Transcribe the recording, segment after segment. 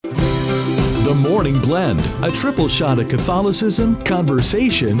The Morning Blend, a triple shot of Catholicism,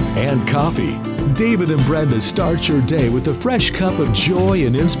 conversation, and coffee. David and Brenda start your day with a fresh cup of joy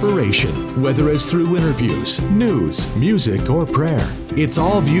and inspiration, whether it's through interviews, news, music, or prayer. It's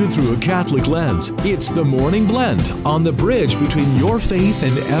all viewed through a Catholic lens. It's The Morning Blend on the bridge between your faith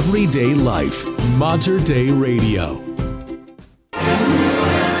and everyday life. Mater Dei Radio.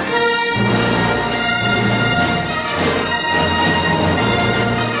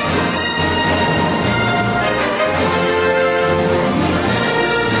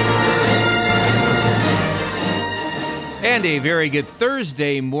 And a very good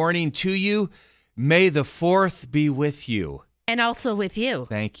Thursday morning to you. May the 4th be with you. And also with you.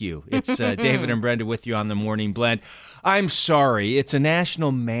 Thank you. It's David and Brenda with you on the Morning Blend. I'm sorry. It's a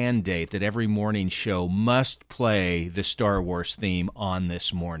national mandate that every morning show must play the Star Wars theme on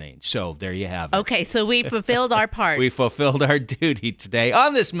this morning. So there you have it. Okay, so we fulfilled our part. We fulfilled our duty today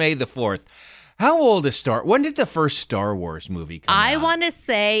on this May the 4th. How old is when did the first Star Wars movie come out? I want to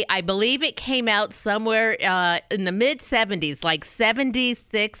say, I believe it came out somewhere in the mid-70s, like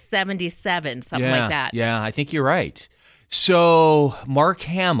 76, 77, something like that. Yeah, I think you're right. So, Mark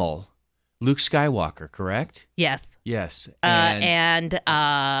Hamill, Luke Skywalker, correct? Yes. Yes. And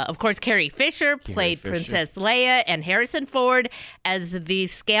of course, Carrie Fisher played Princess Leia, and Harrison Ford as the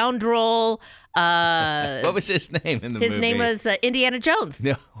scoundrel. What was his name in the movie? His name was Indiana Jones.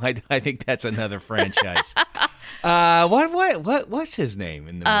 No, I think that's another franchise. What's his name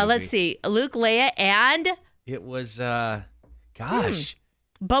in the movie? Let's see. Luke, Leia, and... It was, Boba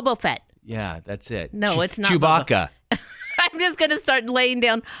Fett. Yeah, that's it. No, it's not Chewbacca. I'm just going to start laying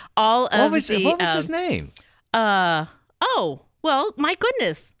down all of What was his name? Well, my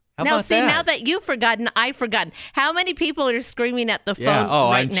goodness. Now that you've forgotten, I've forgotten. How many people are screaming at the phone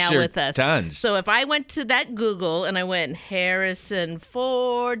I'm now sure with us? Tons. So if I went to that Google and I went Harrison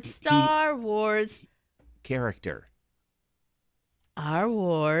Ford, Star Wars. Character. Star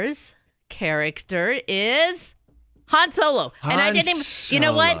Wars character is Han Solo. And I didn't even, you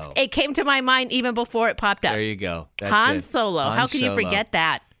know what? It came to my mind even before it popped up. There you go. That's Han it. Solo. How can you forget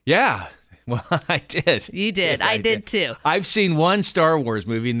that? Yeah. Well, I did. You did. Yeah, I did too. I've seen one Star Wars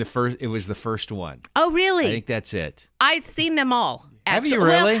movie, it was the first one. Oh, really? I think that's it. I've seen them all. Have you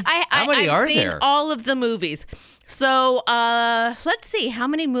really? Well, how many are there? I've seen all of the movies. So let's see. How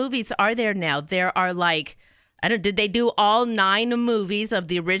many movies are there now? There are did they do all 9 movies of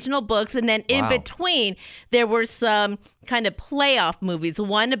the original books? And then in between, there were some kind of playoff movies.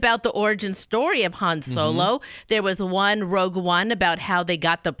 One about the origin story of Han Solo. Mm-hmm. There was one, Rogue One, about how they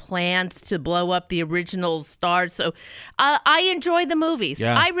got the plans to blow up the original stars. So I enjoy the movies.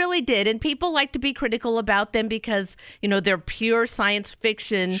 Yeah. I really did. And people like to be critical about them because, they're pure science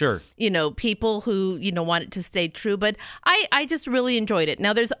fiction. Sure. People who, want it to stay true. But I just really enjoyed it.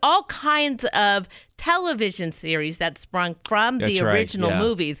 Now, there's all kinds of television series that sprung from the original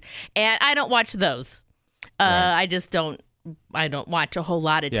movies. And I don't watch those. I don't watch a whole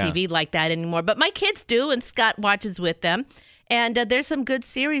lot of TV like that anymore. But my kids do, and Scott watches with them. And there's some good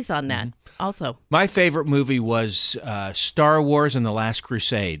series on that also. My favorite movie was Star Wars and the Last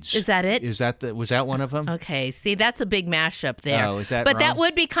Crusades. Is that it? Was that one of them? Okay. See, that's a big mashup there. Oh, is that But wrong? that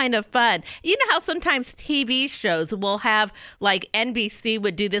would be kind of fun. You know how sometimes TV shows will have, like NBC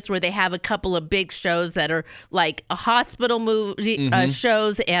would do this where they have a couple of big shows that are like a hospital movie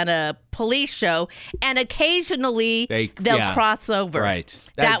shows and a police show, and occasionally they'll cross over. Right.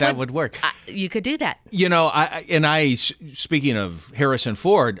 That would work. You could do that. Speaking of Harrison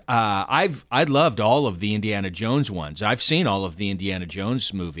Ford, I loved all of the Indiana Jones ones. I've seen all of the Indiana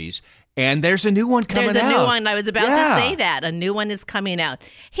Jones movies, and there's a new one coming out. There's a new one. I was about to say that. A new one is coming out.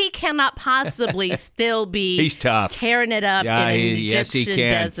 He cannot possibly still be He's tough. tearing it up in an Egyptian he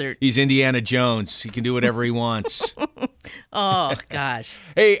can. desert. He's Indiana Jones. He can do whatever he wants. Oh, gosh.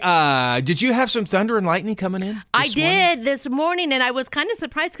 Hey, did you have some thunder and lightning coming in I did this morning, and I was kind of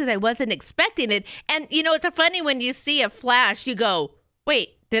surprised because I wasn't expecting it. And, it's funny when you see a flash, you go, wait,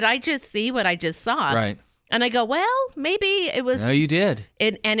 did I just see what I just saw? Right. And I go, well, maybe it was. No, you did.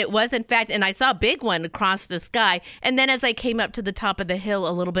 And it was, in fact, and I saw a big one across the sky. And then as I came up to the top of the hill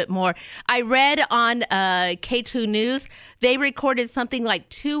a little bit more, I read on K2 News, they recorded something like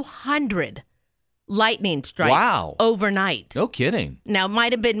 200 lightning strikes overnight. No kidding. Now, it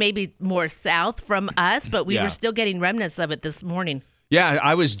might have been maybe more south from us, but we were still getting remnants of it this morning. Yeah,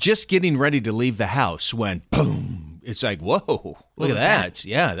 I was just getting ready to leave the house when boom. It's like, whoa, look at that.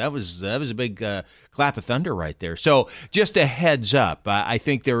 Yeah, that was a big clap of thunder right there. So just a heads up, I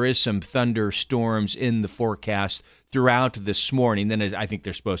think there is some thunderstorms in the forecast throughout this morning. Then I think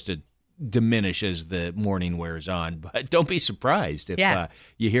they're supposed to diminish as the morning wears on. But don't be surprised if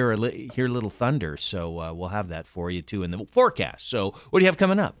you hear little thunder. So we'll have that for you, too, in the forecast. So what do you have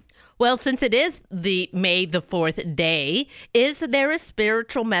coming up? Well, since it is the May the 4th day, is there a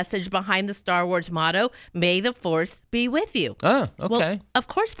spiritual message behind the Star Wars motto, May the Force be with you? Oh, okay. Well, of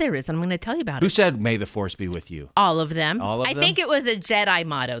course there is. I'm going to tell you about it. Who said May the Force be with you? All of them. All of them? I think it was a Jedi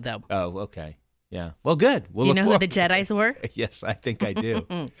motto, though. Oh, okay. Yeah. Well, good. Do you know who the Jedis were? Yes, I think I do.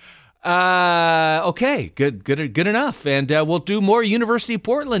 Okay, good enough. And we'll do more University of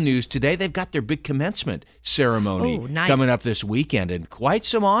Portland news today. They've got their big commencement ceremony coming up this weekend, and quite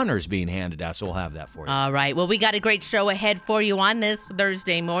some honors being handed out, so we'll have that for you. All right. Well, we got a great show ahead for you on this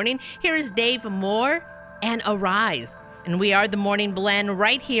Thursday morning. Here is Dave Moore and Arise. And we are the Morning Blend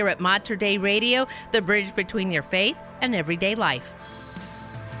right here at Mater Dei Radio, the bridge between your faith and everyday life.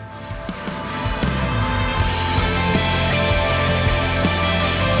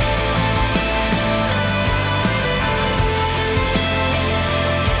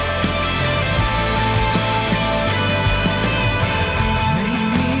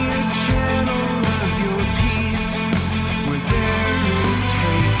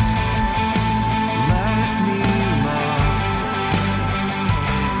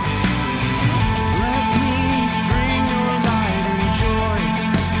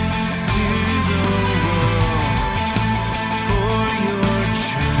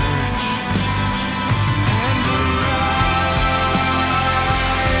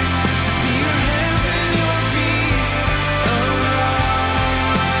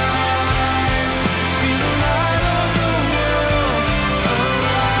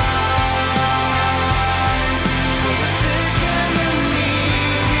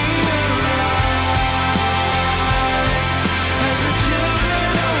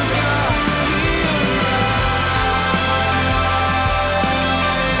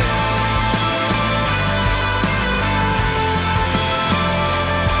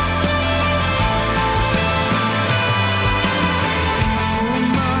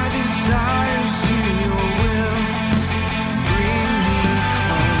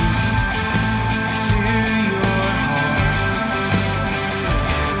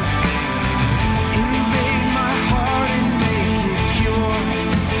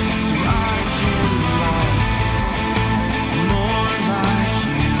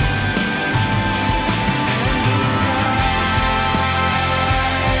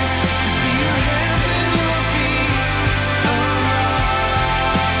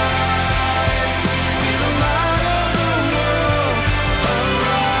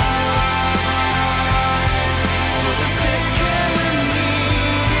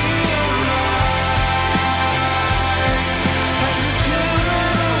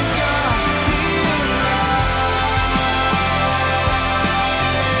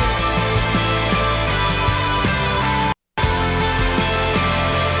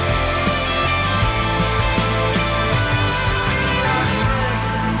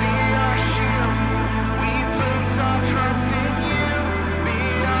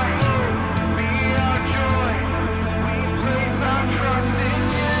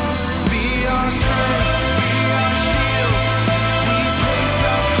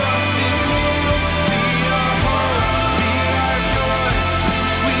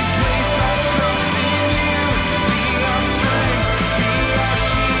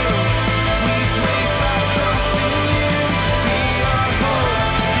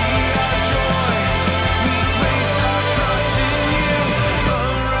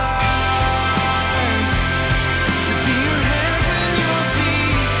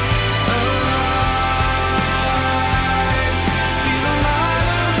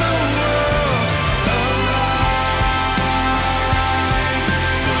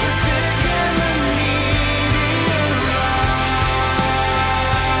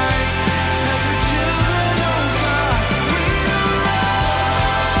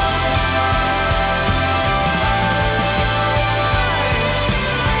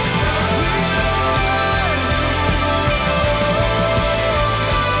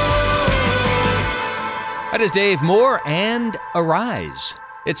 That is Dave Moore and Arise.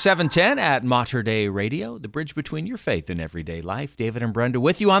 It's 7:10 at Mater Dei Radio, the bridge between your faith and everyday life. David and Brenda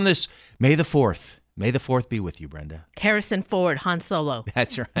with you on this May the 4th. May the 4th be with you, Brenda. Harrison Ford, Han Solo.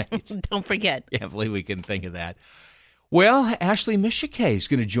 That's right. Don't forget. Can't believe we can think of that. Well, Ashley Michike is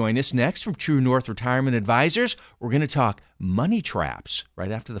going to join us next from True North Retirement Advisors. We're going to talk money traps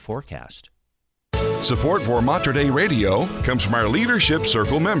right after the forecast. Support for Mater Dei Radio comes from our Leadership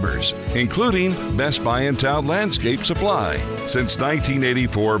Circle members, including Best Buy in Town Landscape Supply. Since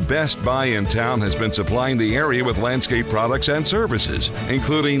 1984, Best Buy in Town has been supplying the area with landscape products and services,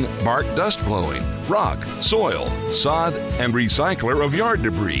 including bark dust blowing, rock, soil, sod, and recycler of yard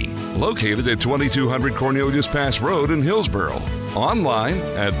debris. Located at 2200 Cornelius Pass Road in Hillsboro. Online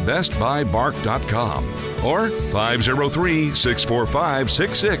at bestbuybark.com or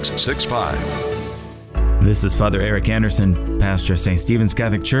 503-645-6665. This is Father Eric Anderson, pastor of St. Stephen's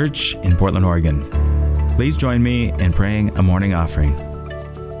Catholic Church in Portland, Oregon. Please join me in praying a morning offering.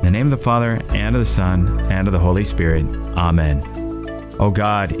 In the name of the Father, and of the Son, and of the Holy Spirit. Amen. O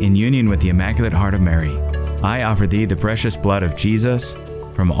God, in union with the Immaculate Heart of Mary, I offer thee the precious blood of Jesus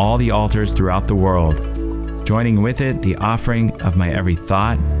from all the altars throughout the world, joining with it the offering of my every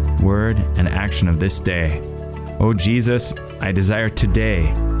thought, word, and action of this day. O Jesus, I desire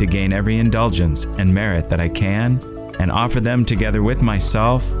today to gain every indulgence and merit that I can, and offer them together with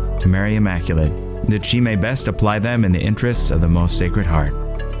myself to Mary Immaculate, that she may best apply them in the interests of the most Sacred Heart.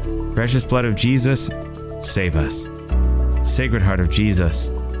 Precious blood of Jesus, save us. Sacred Heart of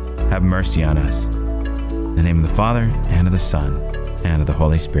Jesus, have mercy on us. In the name of the Father, and of the Son, and of the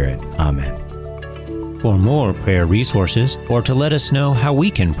Holy Spirit. Amen. For more prayer resources, or to let us know how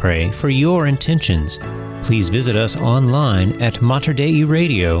we can pray for your intentions, please visit us online at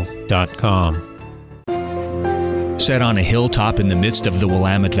materdeiradio.com. Set on a hilltop in the midst of the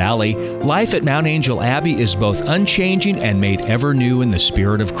Willamette Valley, life at Mount Angel Abbey is both unchanging and made ever new in the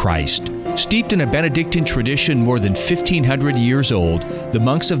Spirit of Christ. Steeped in a Benedictine tradition more than 1,500 years old, the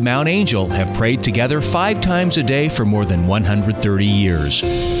monks of Mount Angel have prayed together 5 times a day for more than 130 years.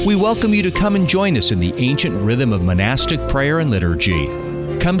 We welcome you to come and join us in the ancient rhythm of monastic prayer and liturgy.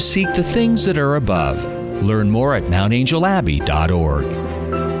 Come seek the things that are above. Learn more at mountangelabbey.org.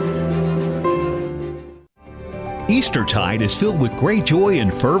 Eastertide is filled with great joy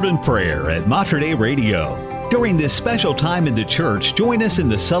and fervent prayer at Mater Dei Radio. During this special time in the church, join us in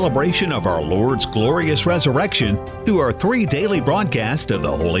the celebration of our Lord's glorious resurrection through our 3 daily broadcasts of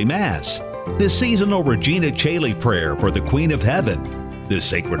the Holy Mass, the seasonal Regina Caeli prayer for the Queen of Heaven, the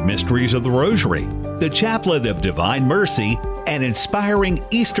sacred mysteries of the Rosary, the Chaplet of Divine Mercy, and inspiring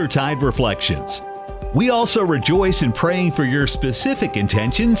Eastertide reflections. We also rejoice in praying for your specific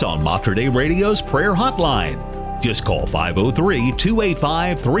intentions on Mater Dei Radio's prayer hotline. Just call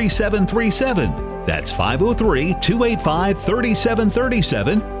 503-285-3737. That's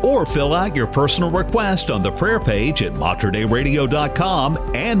 503-285-3737, or fill out your personal request on the prayer page at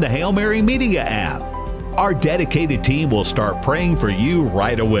materdeiradio.com and the Hail Mary Media app. Our dedicated team will start praying for you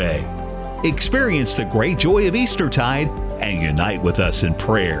right away. Experience the great joy of Eastertide and unite with us in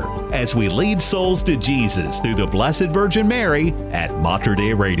prayer as we lead souls to Jesus through the Blessed Virgin Mary at Mater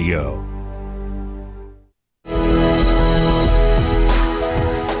Dei Radio.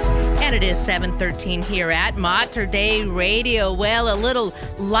 And it is 7:13 here at Mater Dei Radio. Well, a little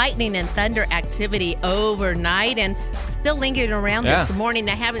lightning and thunder activity overnight and still lingering around this morning.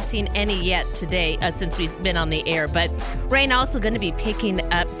 I haven't seen any yet today since we've been on the air, but rain also going to be picking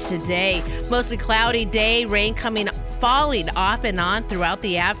up today. Mostly cloudy day, rain falling off and on throughout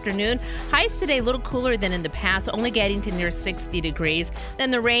the afternoon. Highs today a little cooler than in the past, only getting to near 60 degrees.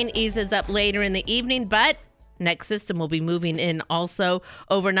 Then the rain eases up later in the evening, but next system will be moving in also.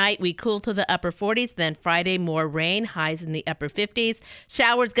 Overnight, we cool to the upper 40s. Then Friday, more rain, highs in the upper 50s.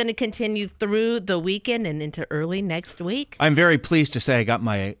 Showers going to continue through the weekend and into early next week. I'm very pleased to say I got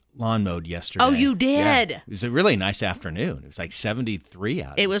my lawn mowed yesterday. Oh, you did? Yeah. It was a really nice afternoon. It was like 73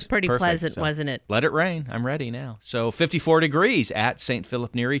 out. It was pretty pleasant, so wasn't it? Let it rain. I'm ready now. So 54 degrees at St.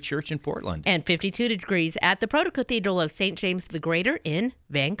 Philip Neri Church in Portland. And 52 degrees at the Proto-Cathedral of St. James the Greater in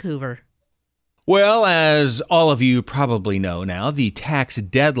Vancouver. Well, as all of you probably know now, the tax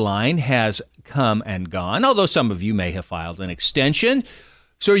deadline has come and gone, although some of you may have filed an extension.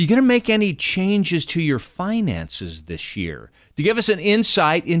 So are you going to make any changes to your finances this year? To give us an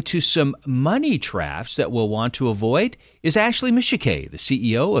insight into some money traps that we'll want to avoid is Ashley Michike, the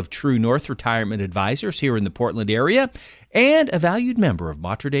CEO of True North Retirement Advisors here in the Portland area and a valued member of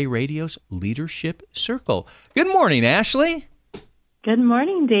Mater Dei Radio's Leadership Circle. Good morning, Ashley. Good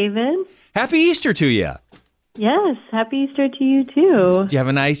morning, David. Happy Easter to you. Yes, happy Easter to you too. Do you have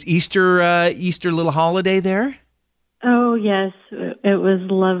a nice Easter little holiday there? Oh, yes. It was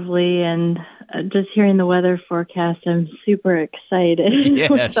lovely, and just hearing the weather forecast, I'm super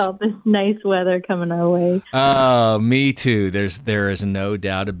excited with all this nice weather coming our way. Oh, me too. There is no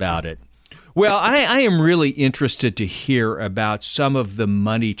doubt about it. Well, I am really interested to hear about some of the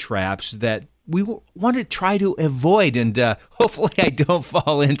money traps that we want to try to avoid, and hopefully I don't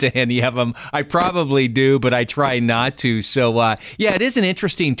fall into any of them. I probably do, but I try not to. So, yeah, it is an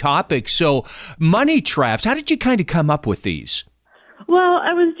interesting topic. So, money traps, how did you kind of come up with these? Well,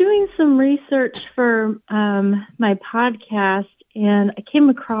 I was doing some research for my podcast, and I came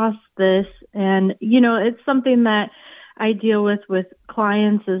across this, and, it's something that I deal with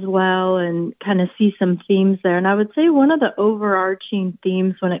clients as well and kind of see some themes there. And I would say one of the overarching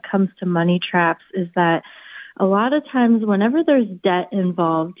themes when it comes to money traps is that a lot of times whenever there's debt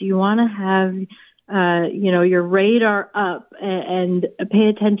involved, you want to have, your radar up and pay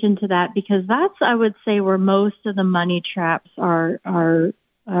attention to that, because that's, I would say, where most of the money traps are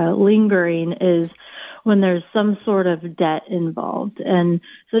lingering, is when there's some sort of debt involved. And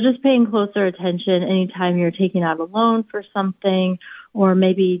so just paying closer attention anytime you're taking out a loan for something, or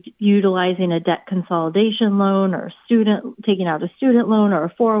maybe utilizing a debt consolidation loan, or taking out a student loan or a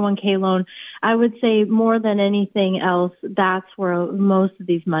 401k loan. I would say more than anything else, that's where most of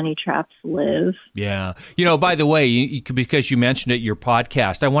these money traps live. Yeah. By the way, because you mentioned it, your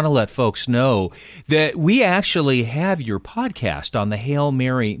podcast, I want to let folks know that we actually have your podcast on the Hail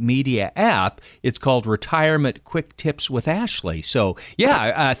Mary Media app. It's called Retirement Quick Tips with Ashley. So,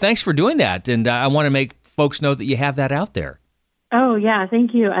 yeah, thanks for doing that. And I want to make folks know that you have that out there. Oh, yeah.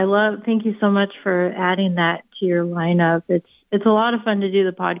 Thank you. Thank you so much for adding that to your lineup. It's a lot of fun to do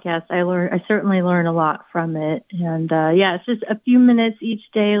the podcast. I certainly learn a lot from it. And it's just a few minutes each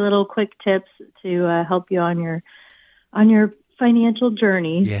day, little quick tips to help you on your financial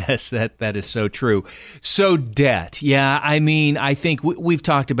journey. Yes, that is so true. So debt. Yeah. I mean, I think we've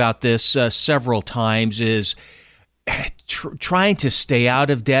talked about this several times, is trying to stay out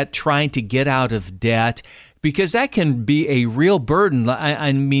of debt, trying to get out of debt, because that can be a real burden.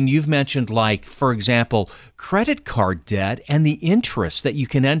 I mean, you've mentioned, like, for example, credit card debt and the interest that you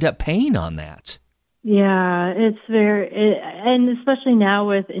can end up paying on that. Yeah, and especially now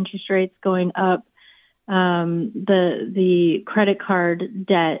with interest rates going up, the credit card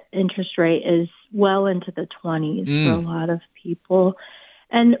debt interest rate is well into the 20s for a lot of people.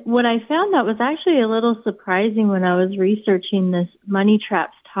 And what I found that was actually a little surprising when I was researching this money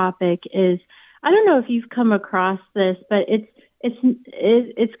traps topic is, I don't know if you've come across this, but it's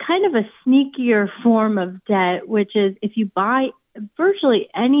kind of a sneakier form of debt, which is if you buy virtually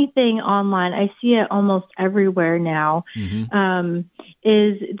anything online, I see it almost everywhere now,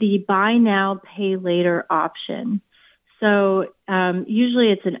 is the buy now, pay later option. So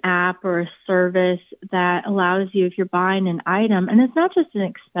usually it's an app or a service that allows you, if you're buying an item, and it's not just an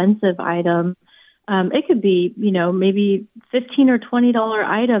expensive item, it could be, maybe $15 or $20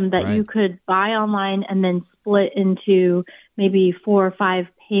 item that you could buy online and then split into maybe 4 or 5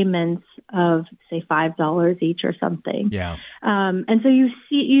 payments of, say, $5 each or something. Yeah. And so you've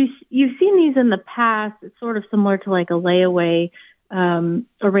seen these in the past. It's sort of similar to like a layaway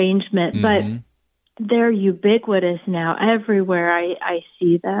arrangement, but they're ubiquitous now. Everywhere I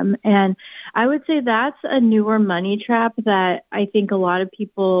see them. And I would say that's a newer money trap that I think a lot of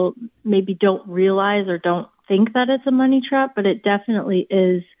people maybe don't realize or don't think that it's a money trap, but it definitely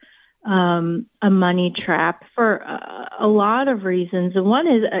is a money trap for a lot of reasons. And one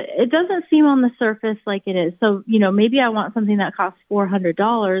is it doesn't seem on the surface like it is. So, maybe I want something that costs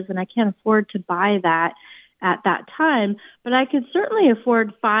 $400 and I can't afford to buy that at that time, but I could certainly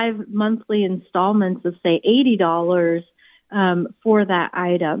afford 5 monthly installments of, say, $80 for that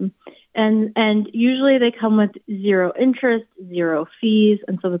item. And usually they come with 0 interest, 0 fees.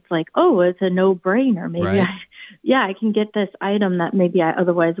 And so it's like, oh, it's a no-brainer. Maybe I can get this item that maybe I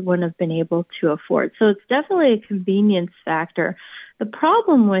otherwise wouldn't have been able to afford. So it's definitely a convenience factor. The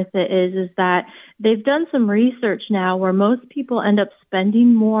problem with it is that they've done some research now where most people end up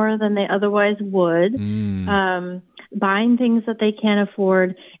spending more than they otherwise would, buying things that they can't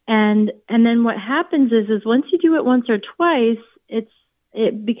afford. And then what happens is once you do it once or twice,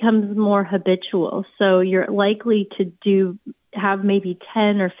 it becomes more habitual. So you're likely to have maybe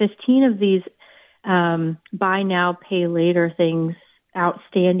 10 or 15 of these buy now, pay later things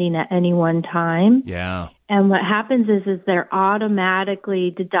outstanding at any one time. Yeah. And what happens is they're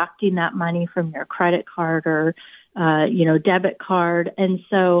automatically deducting that money from your credit card or, debit card. And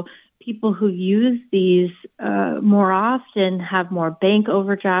so people who use these more often have more bank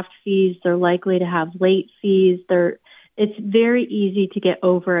overdraft fees. They're likely to have late fees. It's very easy to get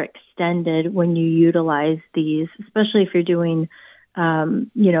overextended when you utilize these, especially if you're doing,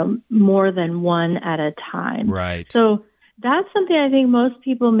 more than one at a time. Right. So that's something I think most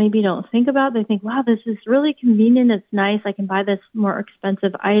people maybe don't think about. They think, wow, this is really convenient. It's nice. I can buy this more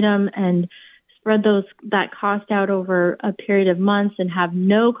expensive item and spread that cost out over a period of months and have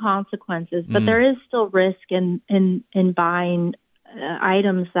no consequences. But there is still risk in buying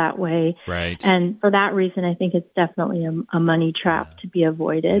items that way. Right. And for that reason, I think it's definitely a money trap to be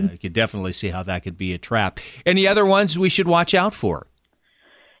avoided. You could definitely see how that could be a trap. Any other ones we should watch out for?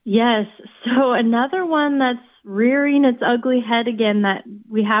 Yes. So another one that's rearing its ugly head again that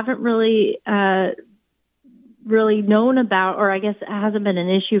we haven't really known about, or I guess it hasn't been an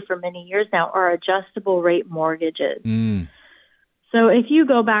issue for many years now, are adjustable rate mortgages. So if you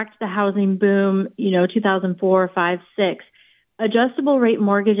go back to the housing boom, 2004, 5, 6, adjustable rate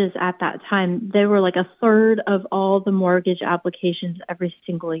mortgages at that time, they were like a third of all the mortgage applications every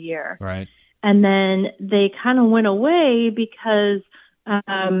single year. Right. And then they kind of went away because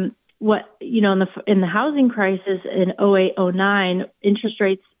in the housing crisis in 08, 09, interest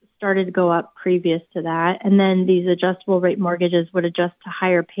rates started to go up previous to that. And then these adjustable rate mortgages would adjust to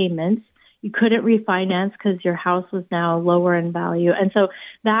higher payments. You couldn't refinance because your house was now lower in value. And so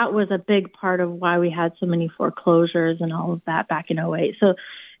that was a big part of why we had so many foreclosures and all of that back in 08. So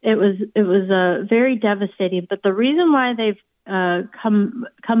it was very devastating. But the reason why they've come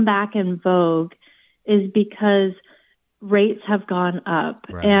back in vogue is because rates have gone up.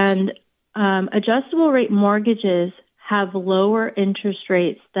 Right. And adjustable rate mortgages have lower interest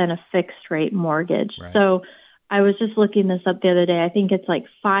rates than a fixed rate mortgage. Right. So I was just looking this up the other day. I think it's like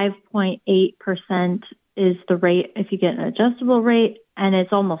 5.8% is the rate if you get an adjustable rate, and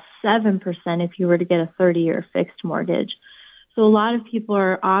it's almost 7% if you were to get a 30-year fixed mortgage. So a lot of people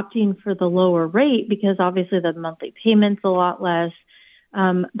are opting for the lower rate because obviously the monthly payment's a lot less.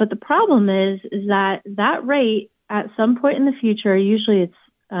 But the problem is that rate at some point in the future, usually it's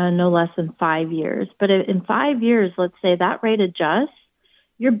no less than 5 years. But in 5 years, let's say that rate adjusts,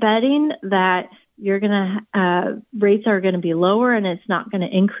 you're betting that rates are going to be lower and it's not going to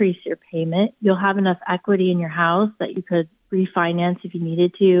increase your payment. You'll have enough equity in your house that you could refinance if you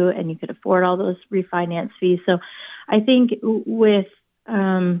needed to, and you could afford all those refinance fees. So I think with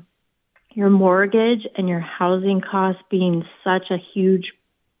your mortgage and your housing costs being such a huge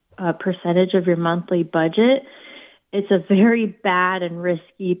percentage of your monthly budget, it's a very bad and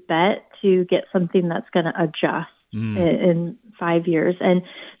risky bet to get something that's going to adjust in 5 years. And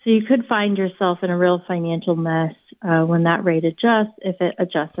so you could find yourself in a real financial mess when that rate adjusts, if it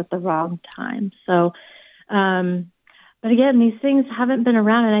adjusts at the wrong time. So, but again, these things haven't been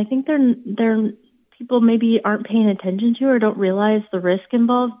around, and I think they're people maybe aren't paying attention to or don't realize the risk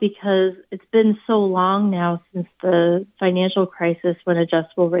involved because it's been so long now since the financial crisis when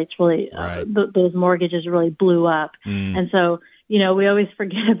adjustable rates really, those mortgages really blew up. And so, we always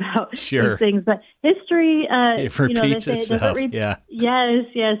forget about these things, but history, it repeats they say itself.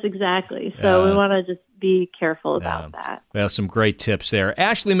 Yes, exactly. So we want to just be careful about that. Well, some great tips there.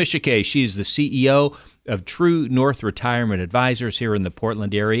 Ashley Michikay, she's the CEO of True North Retirement Advisors here in the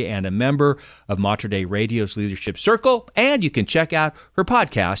Portland area and a member of Mater Dei Radio's Leadership Circle. And you can check out her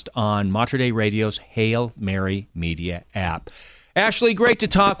podcast on Mater Dei Radio's Hail Mary Media app. Ashley, great to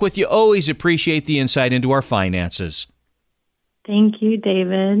talk with you. Always appreciate the insight into our finances. Thank you,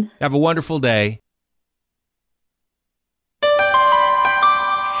 David. Have a wonderful day.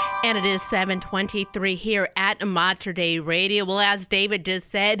 And it is 7:23 here at Mater Dei Radio. Well, as David just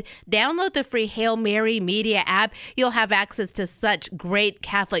said, download the free Hail Mary Media app. You'll have access to such great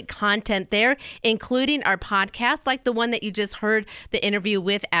Catholic content there, including our podcast, like the one that you just heard, the interview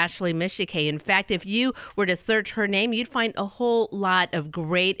with Ashley Michikay. In fact, if you were to search her name, you'd find a whole lot of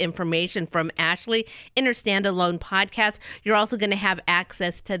great information from Ashley in her standalone podcast. You're also going to have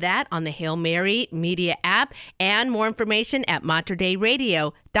access to that on the Hail Mary Media app, and more information at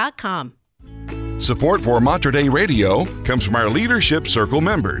materdeiradio.com. Support for Mater Dei Radio comes from our Leadership Circle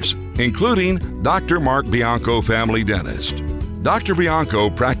members, including Dr. Mark Bianco, family dentist. Dr. Bianco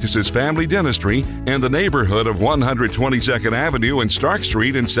practices family dentistry in the neighborhood of 122nd Avenue and Stark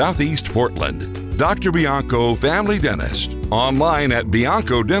Street in Southeast Portland. Dr. Bianco, family dentist, online at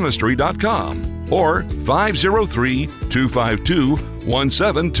biancodentistry.com or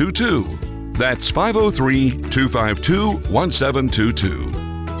 503-252-1722. That's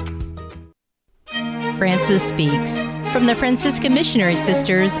 503-252-1722. Francis Speaks, from the Franciscan Missionary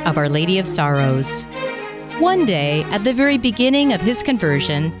Sisters of Our Lady of Sorrows. One day, at the very beginning of his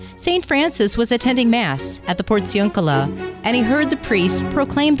conversion, St. Francis was attending Mass at the Porciuncula, and he heard the priest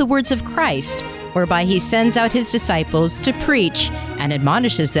proclaim the words of Christ, whereby he sends out his disciples to preach and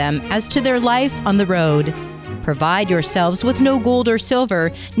admonishes them as to their life on the road. Provide yourselves with no gold or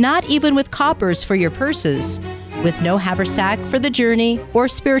silver, not even with coppers for your purses, with no haversack for the journey, or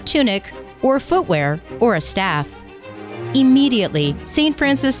spare tunic, or footwear, or a staff. Immediately, St.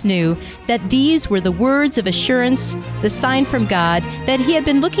 Francis knew that these were the words of assurance, the sign from God that he had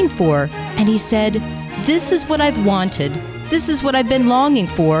been looking for, and he said, "This is what I've wanted. This is what I've been longing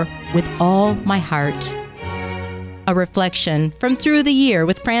for with all my heart." A reflection from Through the Year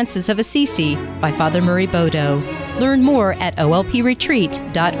with Francis of Assisi by Father Murray Bodo. Learn more at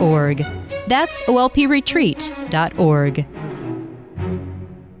olpretreat.org. That's olpretreat.org.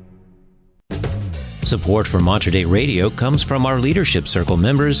 Support for Mater Dei Radio comes from our Leadership Circle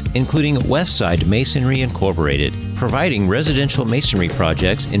members, including Westside Masonry Incorporated, providing residential masonry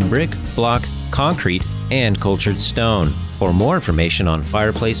projects in brick, block, concrete, and cultured stone. For more information on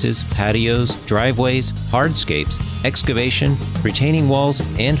fireplaces, patios, driveways, hardscapes, excavation, retaining walls,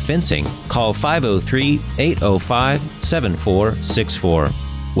 and fencing, call 503-805-7464.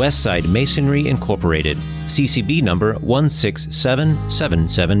 Westside Masonry Incorporated, CCB number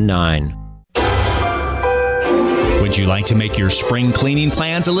 167779. Would you like to make your spring cleaning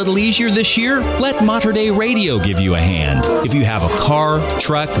plans a little easier this year? Let Mater Dei Radio give you a hand. If you have a car,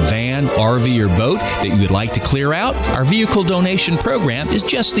 truck, van, RV, or boat that you would like to clear out, our vehicle donation program is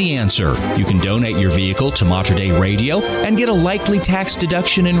just the answer. You can donate your vehicle to Mater Dei Radio and get a likely tax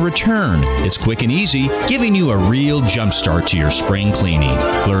deduction in return. It's quick and easy, giving you a real jumpstart to your spring cleaning.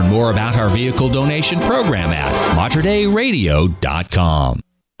 Learn more about our vehicle donation program at materdeiradio.com.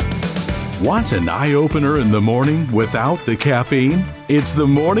 Want an eye-opener in the morning without the caffeine? It's the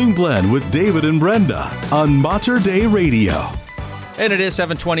Morning Blend with David and Brenda on Mater Dei Radio. And it is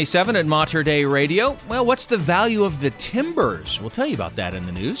 7:27 at Mater Dei Radio. Well, what's the value of the timbers? We'll tell you about that in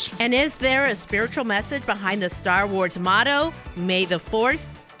the news. And is there a spiritual message behind the Star Wars motto, May the Force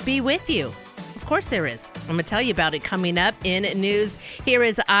be with you? Of course there is. I'm going to tell you about it coming up in news. Here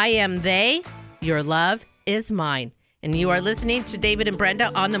is I Am They, Your Love is Mine. And you are listening to David and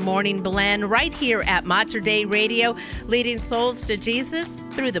Brenda on the Morning Blend right here at Mater Dei Radio, leading souls to Jesus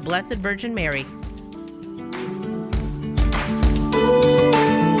through the Blessed Virgin Mary.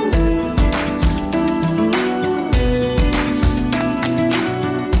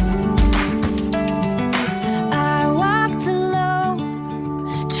 I walked alone,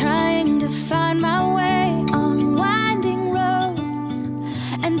 trying to find my way on winding roads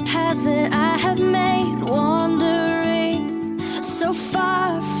and paths that I have made wandering so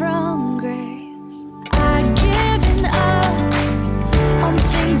far from grace. I'd given up on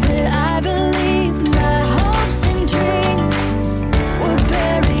things that I believed. My hopes and dreams were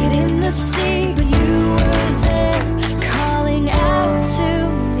buried in the sea, but you were there calling out to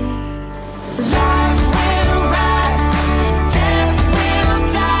me. Life will rise, death will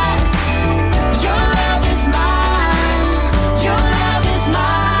die. Your love is mine, your love is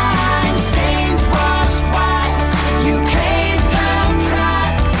mine. Stains washed white, you paid the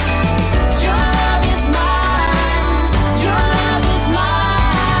price. Your love is mine, your love is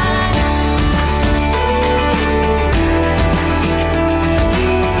mine.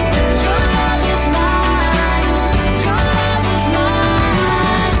 Your love is mine, your love is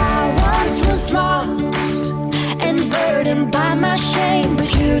mine. I once was lost and burdened by my shame,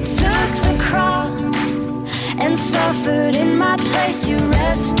 but you took the cross and suffered in my place. You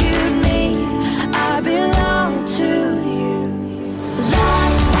rescued me, I belong to you.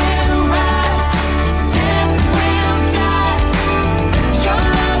 Life will rise, death will die. Your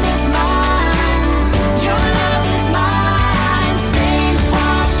love is mine, your love is mine. Stains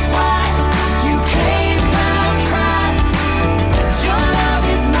washed white, you paid the price. Your love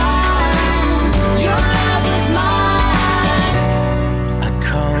is mine, your love is mine. I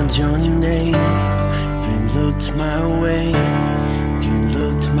called your name, you looked my way, you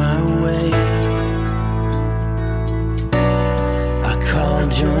looked my way. I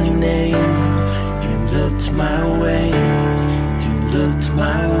called your name, you looked my way, you looked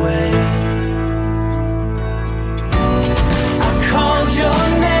my way. I called your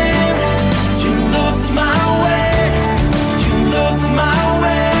name, you looked my way, you looked my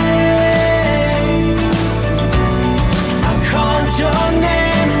way. I called your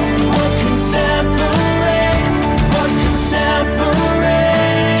name, what can separate, what can separate?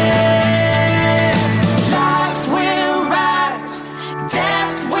 Life will rise,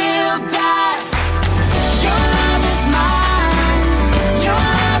 death will die. Your love is mine, your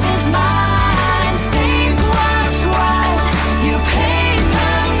love is mine.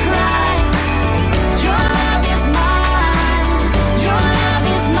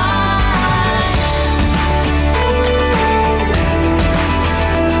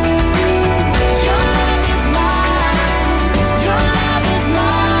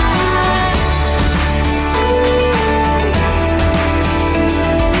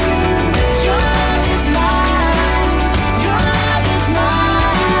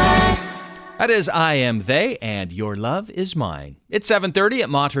 That is I Am They, and Your Love Is Mine. It's 7:30 at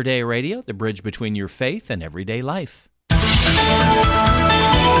Mater Dei Radio, the bridge between your faith and everyday life.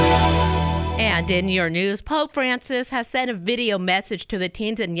 And in your news, Pope Francis has sent a video message to the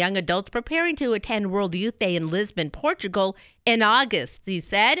teens and young adults preparing to attend World Youth Day in Lisbon, Portugal in August. He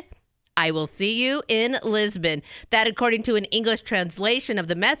said, "I will see you in Lisbon." That according to an English translation of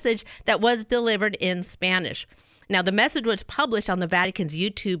the message that was delivered in Spanish. Now, the message was published on the Vatican's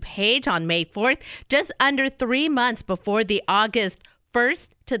YouTube page on May 4th, just under 3 months before the August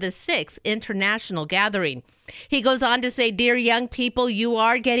 1st to the 6th international gathering. He goes on to say, "Dear young people, you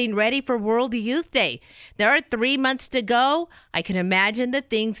are getting ready for World Youth Day. There are 3 months to go. I can imagine the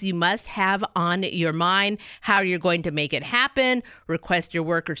things you must have on your mind, how you're going to make it happen, request your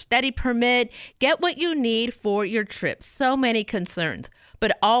work or study permit, get what you need for your trip. So many concerns,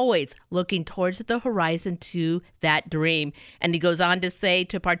 but always looking towards the horizon to that dream." And he goes on to say,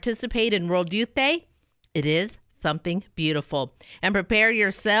 to participate in World Youth Day, it is something beautiful. And prepare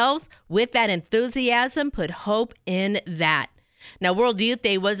yourselves with that enthusiasm. Put hope in that. Now, World Youth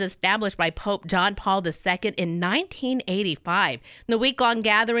Day was established by Pope John Paul II in 1985. The week-long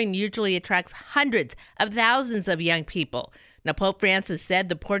gathering usually attracts hundreds of thousands of young people. Now, Pope Francis said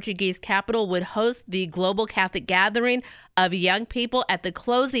the Portuguese capital would host the global Catholic gathering of young people at the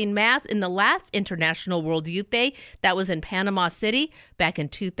closing mass in the last International World Youth Day. That was in Panama City back in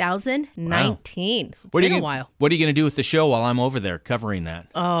 2019. Wow. It's been a while. What are you going to do with the show while I'm over there covering that?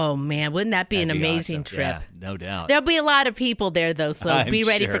 Oh, man, wouldn't that be an amazing awesome trip? Yeah, no doubt. There'll be a lot of people there, though, so be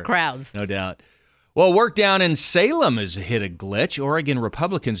ready for crowds. No doubt. Well, work down in Salem has hit a glitch. Oregon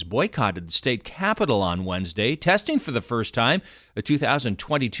Republicans boycotted the state capitol on Wednesday, testing for the first time a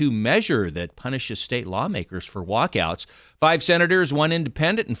 2022 measure that punishes state lawmakers for walkouts. 5 senators, 1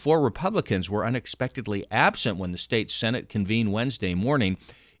 independent, and 4 Republicans were unexpectedly absent when the state Senate convened Wednesday morning.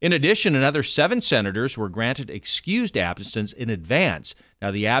 In addition, another 7 senators were granted excused absence in advance.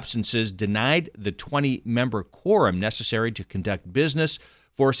 Now, the absences denied the 20-member quorum necessary to conduct business,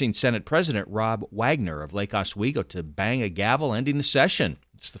 forcing Senate President Rob Wagner of Lake Oswego to bang a gavel, ending the session.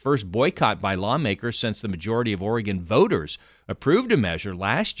 It's the first boycott by lawmakers since the majority of Oregon voters approved a measure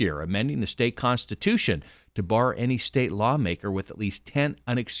last year amending the state constitution to bar any state lawmaker with at least 10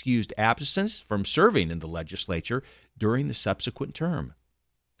 unexcused absences from serving in the legislature during the subsequent term.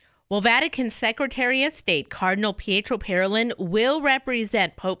 Well, Vatican Secretary of State Cardinal Pietro Parolin will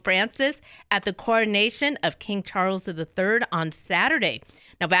represent Pope Francis at the coronation of King Charles III on Saturday.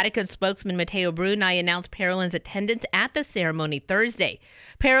 Now, Vatican spokesman Matteo Bruni announced Parolin's attendance at the ceremony Thursday.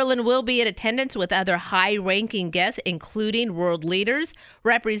 Parolin will be in attendance with other high-ranking guests, including world leaders,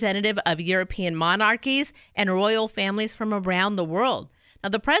 representative of European monarchies, and royal families from around the world. Now,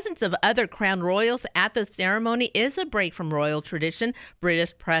 the presence of other crowned royals at the ceremony is a break from royal tradition,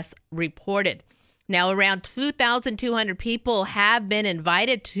 British press reported. Now, around 2,200 people have been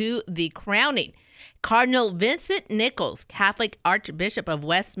invited to the crowning. Cardinal Vincent Nichols, Catholic Archbishop of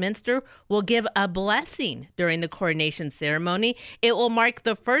Westminster, will give a blessing during the coronation ceremony. It will mark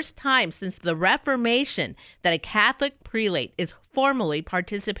the first time since the Reformation that a Catholic prelate is formally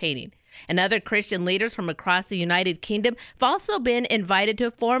participating. And other Christian leaders from across the United Kingdom have also been invited to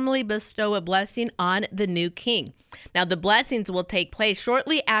formally bestow a blessing on the new king. Now, the blessings will take place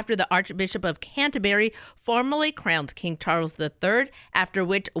shortly after the Archbishop of Canterbury formally crowns King Charles III, after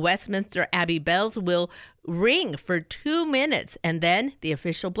which Westminster Abbey bells will ring for 2 minutes, and then the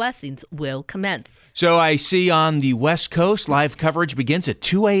official blessings will commence. So I see on the West Coast, live coverage begins at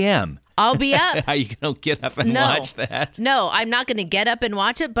 2 a.m. I'll be up. Are you going to get up and watch that? No, I'm not going to get up and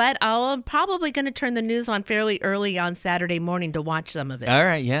watch it, but I'm probably going to turn the news on fairly early on Saturday morning to watch some of it. All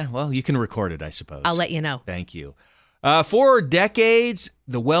right, yeah. Well, you can record it, I suppose. I'll let you know. Thank you. For decades,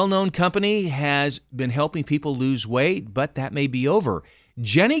 the well-known company has been helping people lose weight, but that may be over.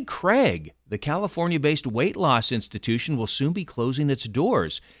 Jenny Craig, the California-based weight loss institution, will soon be closing its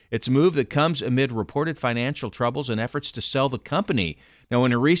doors. It's a move that comes amid reported financial troubles and efforts to sell the company. Now,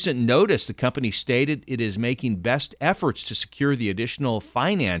 in a recent notice, the company stated it is making best efforts to secure the additional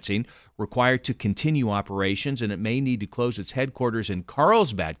financing required to continue operations, and it may need to close its headquarters in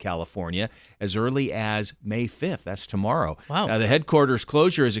Carlsbad, California, as early as May 5th. That's tomorrow. Wow. Now, the headquarters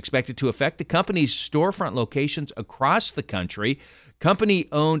closure is expected to affect the company's storefront locations across the country.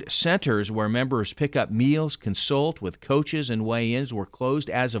 Company-owned centers where members pick up meals, consult with coaches, and weigh-ins were closed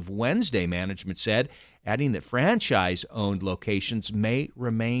as of Wednesday, management said, adding that franchise-owned locations may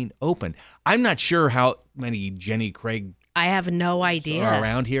remain open. I'm not sure how many Jenny Craig I have no idea are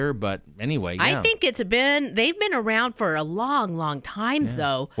around here, but anyway, yeah. I think they've been around for a long, long time,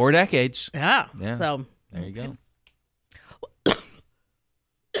 though. 4 decades. Yeah. Yeah. So there you go.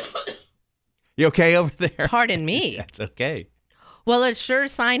 You okay over there? Pardon me. That's okay. Well, a sure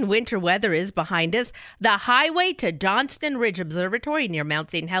sign winter weather is behind us. The highway to Johnston Ridge Observatory near Mount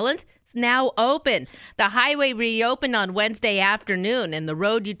St. Helens is now open. The highway reopened on Wednesday afternoon, and the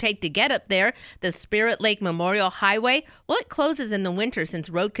road you take to get up there, the Spirit Lake Memorial Highway, well, it closes in the winter since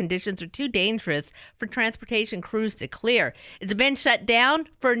road conditions are too dangerous for transportation crews to clear. It's been shut down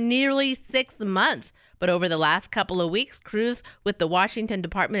for nearly 6 months. But over the last couple of weeks, crews with the Washington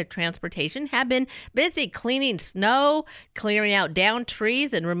Department of Transportation have been busy cleaning snow, clearing out downed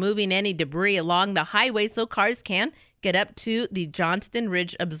trees, and removing any debris along the highway so cars can get up to the Johnston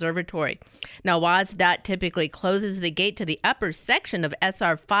Ridge Observatory. Now, WSDOT typically closes the gate to the upper section of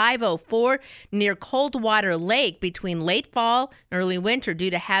SR 504 near Coldwater Lake between late fall and early winter due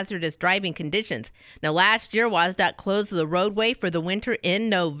to hazardous driving conditions. Now, last year, WSDOT closed the roadway for the winter in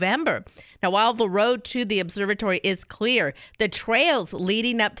November. Now, while the road to the observatory is clear, the trails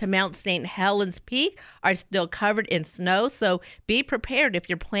leading up to Mount St. Helens Peak are still covered in snow, so be prepared if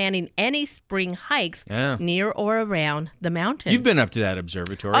you're planning any spring hikes near or around the mountain. You've been up to that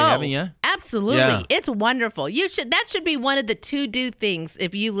observatory, haven't you? Absolutely. Yeah. It's wonderful. That should be one of the to-do things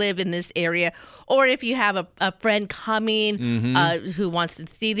if you live in this area, or if you have a friend coming who wants to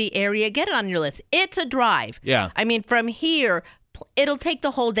see the area, get it on your list. It's a drive. Yeah. I mean, from here, it'll take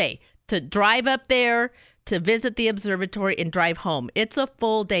the whole day to drive up there, to visit the observatory, and drive home. It's a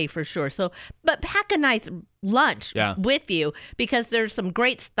full day for sure. So, but pack a nice lunch with you, because there's some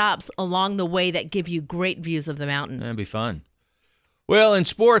great stops along the way that give you great views of the mountain. That'd be fun. Well, in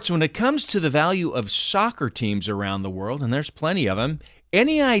sports, when it comes to the value of soccer teams around the world, and there's plenty of them,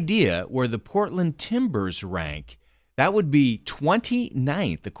 any idea where the Portland Timbers rank? That would be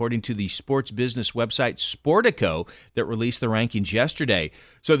 29th, according to the sports business website Sportico that released the rankings yesterday.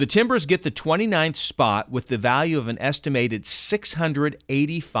 So the Timbers get the 29th spot with the value of an estimated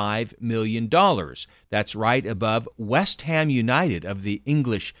 $685 million. That's right above West Ham United of the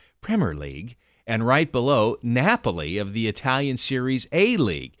English Premier League and right below Napoli of the Italian Series A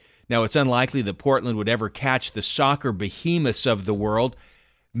League. Now, it's unlikely that Portland would ever catch the soccer behemoths of the world.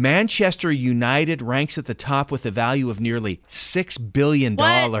 Manchester United ranks at the top with a value of nearly $6 billion.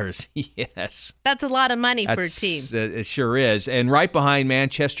 What? Yes. That's a lot of money for a team. It sure is. And right behind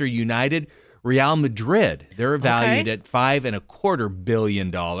Manchester United, Real Madrid. They're valued at $5.25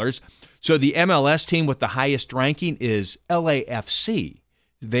 billion. So the MLS team with the highest ranking is LAFC.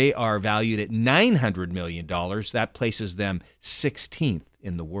 They are valued at $900 million. That places them 16th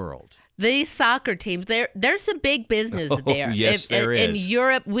in the world. These soccer teams, there's some big business there. Yes, there is. In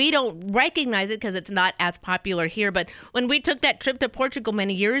Europe, we don't recognize it because it's not as popular here. But when we took that trip to Portugal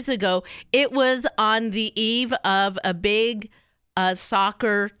many years ago, it was on the eve of a big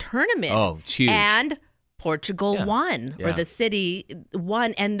soccer tournament. Oh, it's huge. And Portugal won, or the city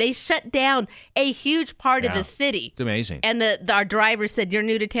won, and they shut down a huge part of the city. It's amazing. And our driver said, "You're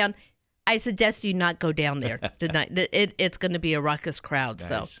new to town. I suggest you not go down there tonight. It's going to be a ruckus crowd." Nice.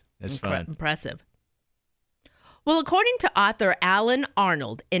 So that's fun. Impressive. Well, according to author Alan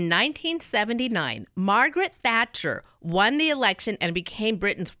Arnold, in 1979, Margaret Thatcher won the election and became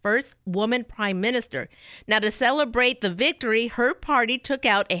Britain's first woman prime minister. Now, to celebrate the victory, her party took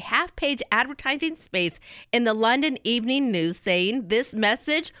out a half-page advertising space in the London Evening News saying this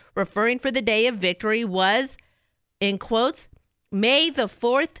message, referring for the day of victory, was, in quotes, "May the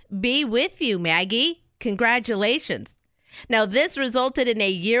 4th be with you, Maggie. Congratulations." Now, this resulted in a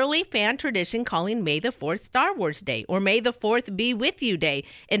yearly fan tradition calling May the 4th Star Wars Day, or May the 4th be with you Day,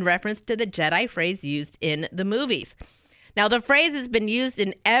 in reference to the Jedi phrase used in the movies. Now, the phrase has been used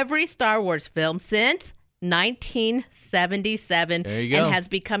in every Star Wars film since 1977 and has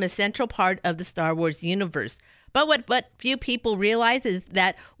become a central part of the Star Wars universe. But what few people realize is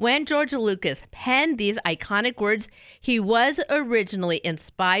that when George Lucas penned these iconic words, he was originally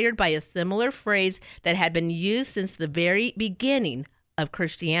inspired by a similar phrase that had been used since the very beginning of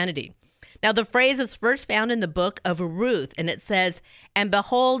Christianity. Now, the phrase is first found in the book of Ruth, and it says, "And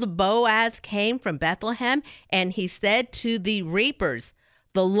behold, Boaz came from Bethlehem, and he said to the reapers,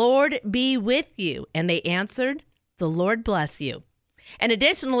 'The Lord be with you.' And they answered, 'The Lord bless you.'" And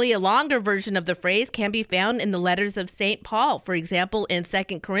additionally, a longer version of the phrase can be found in the letters of St. Paul. For example, in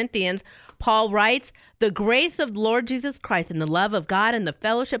 2 Corinthians, Paul writes, "The grace of the Lord Jesus Christ and the love of God and the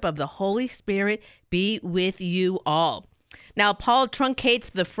fellowship of the Holy Spirit be with you all." Now, Paul truncates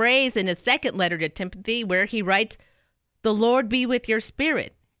the phrase in his second letter to Timothy, where he writes, "The Lord be with your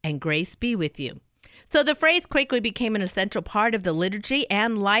spirit, and grace be with you." So the phrase quickly became an essential part of the liturgy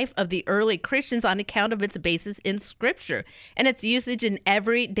and life of the early Christians on account of its basis in Scripture and its usage in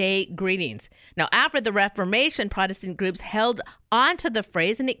everyday greetings. Now, after the Reformation, Protestant groups held onto the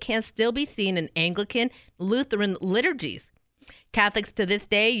phrase, and it can still be seen in Anglican, Lutheran liturgies. Catholics to this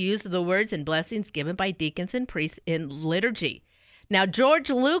day use the words and blessings given by deacons and priests in liturgy. Now, George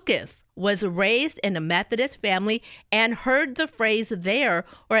Lucas was raised in a Methodist family and heard the phrase there,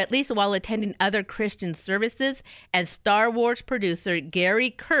 or at least while attending other Christian services, and Star Wars producer Gary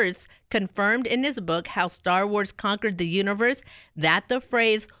Kurtz confirmed in his book, How Star Wars Conquered the Universe, that the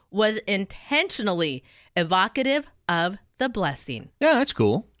phrase was intentionally evocative of the blessing. Yeah, that's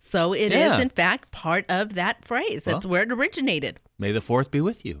cool. So it is, in fact, part of that phrase. That's where it originated. May the 4th be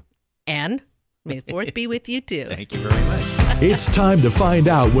with you. And may the 4th be with you, too. Thank you very much. It's time to find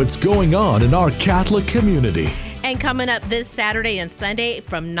out what's going on in our Catholic community. And coming up this Saturday and Sunday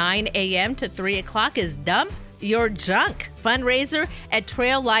from 9 a.m. to 3 o'clock is Dump Your Junk fundraiser at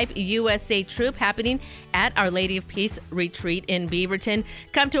Trail Life USA Troop, happening at Our Lady of Peace Retreat in Beaverton.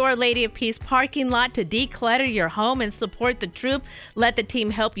 Come to Our Lady of Peace parking lot to declutter your home and support the troop. Let the team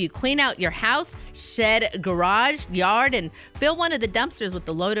help you clean out your house, shed, garage, yard, and fill one of the dumpsters with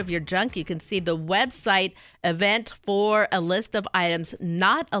the load of your junk. You can see the website event for a list of items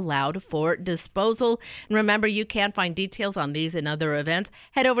not allowed for disposal. And remember, you can find details on these and other events.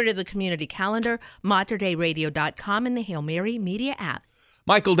 Head over to the community calendar, materdeiradio.com, and the Hail Mary Media app.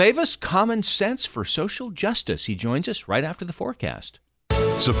 Michael Davis, Common Sense for Social Justice. He joins us right after the forecast.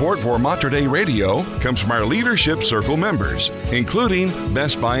 Support for Mater Dei Radio comes from our Leadership Circle members, including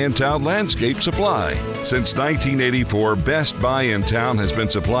Best Buy in Town Landscape Supply. Since 1984, Best Buy in Town has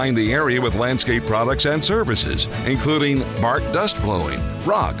been supplying the area with landscape products and services, including bark dust blowing,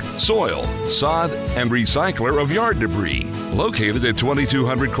 rock, soil, sod, and recycler of yard debris. Located at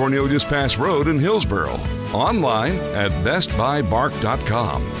 2200 Cornelius Pass Road in Hillsboro. Online at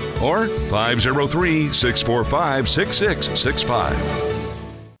bestbuybark.com or 503-645-6665.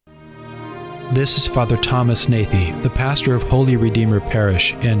 This is Father Thomas Nathy, the pastor of Holy Redeemer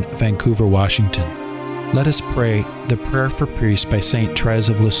Parish in Vancouver, Washington. Let us pray the Prayer for Priests by St. Therese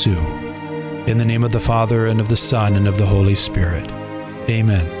of Lisieux. In the name of the Father, and of the Son, and of the Holy Spirit.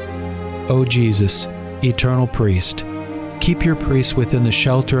 Amen. O Jesus, eternal priest, keep your priests within the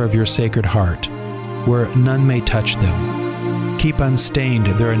shelter of your Sacred Heart, where none may touch them. Keep unstained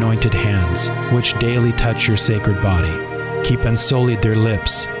their anointed hands, which daily touch your sacred body. Keep unsullied their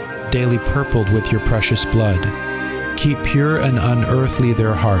lips, daily purpled with your precious blood. Keep pure and unearthly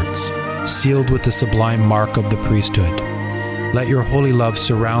their hearts, sealed with the sublime mark of the priesthood. Let your holy love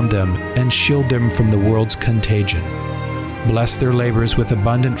surround them and shield them from the world's contagion. Bless their labors with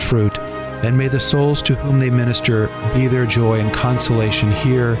abundant fruit, and may the souls to whom they minister be their joy and consolation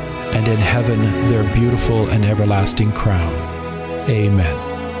here and in heaven, their beautiful and everlasting crown. Amen.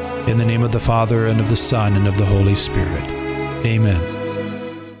 In the name of the Father, and of the Son, and of the Holy Spirit. Amen.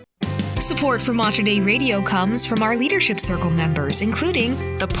 Support for Mater Dei Radio comes from our Leadership Circle members, including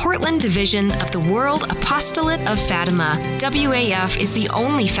the Portland Division of the World Apostolate of Fatima. WAF is the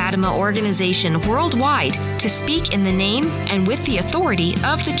only Fatima organization worldwide to speak in the name and with the authority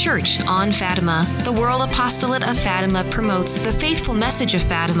of the Church on Fatima. The World Apostolate of Fatima promotes the faithful message of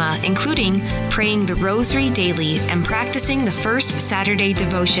Fatima, including praying the Rosary daily and practicing the First Saturday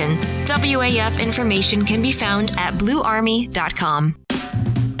devotion. WAF information can be found at bluearmy.com.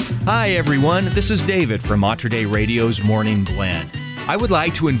 Hi, everyone. This is David from Mater Dei Radio's Morning Blend. I would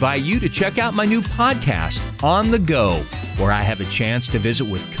like to invite you to check out my new podcast, On the Go, where I have a chance to visit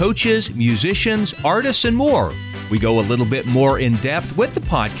with coaches, musicians, artists, and more. We go a little bit more in depth with the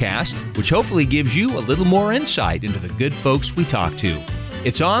podcast, which hopefully gives you a little more insight into the good folks we talk to.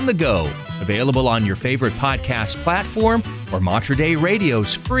 It's On the Go, available on your favorite podcast platform or Mater Dei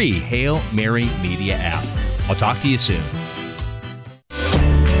Radio's free Hail Mary Media app. I'll talk to you soon.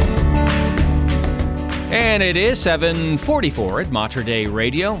 And it is 7:44 at Mater Dei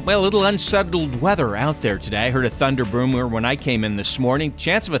Radio. Well, a little unsettled weather out there today. I heard a thunder boomer when I came in this morning.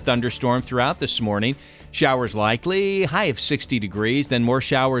 Chance of a thunderstorm throughout this morning. Showers likely, high of 60 degrees. Then more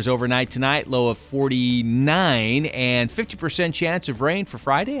showers overnight tonight, low of 49. And 50% chance of rain for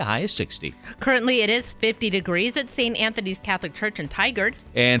Friday, a high of 60. Currently, it is 50 degrees at St. Anthony's Catholic Church in Tigard.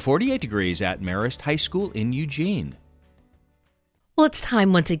 And 48 degrees at Marist High School in Eugene. Well, it's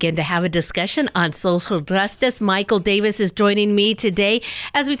time once again to have a discussion on social justice. Michael Davis is joining me today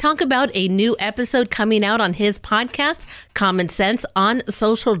as we talk about a new episode coming out on his podcast, Common Sense on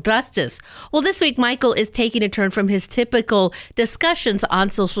Social Justice. Well, this week, Michael is taking a turn from his typical discussions on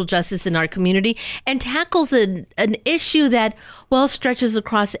social justice in our community and tackles an issue that, well, stretches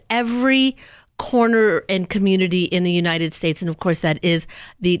across every corner and community in the United States. And of course, that is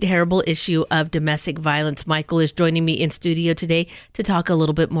the terrible issue of domestic violence. Michael is joining me in studio today to talk a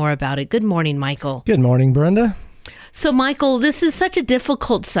little bit more about it. Good morning, Michael. Good morning, Brenda. So, Michael, this is such a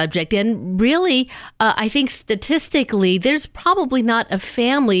difficult subject. And really, I think statistically, there's probably not a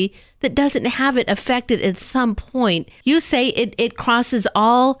family that doesn't have it affected at some point. You say it crosses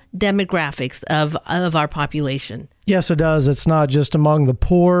all demographics of our population. Yes, it does. It's not just among the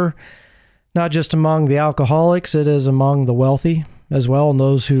poor, not just among the alcoholics. It is among the wealthy as well, and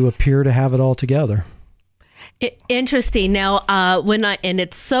those who appear to have it all together. Interesting. Now, and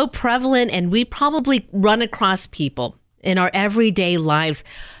it's so prevalent, and we probably run across people in our everyday lives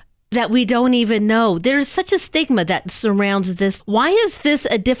that we don't even know. There's such a stigma that surrounds this. Why is this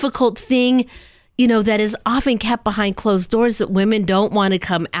a difficult thing, that is often kept behind closed doors, that women don't want to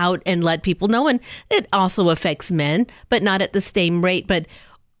come out and let people know? And it also affects men, but not at the same rate. But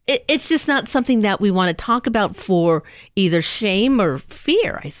it's just not something that we want to talk about for either shame or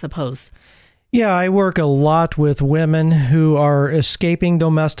fear, I suppose. Yeah, I work a lot with women who are escaping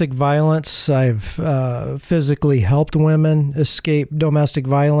domestic violence. I've physically helped women escape domestic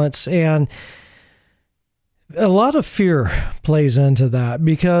violence, and a lot of fear plays into that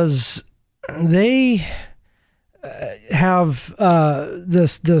because they have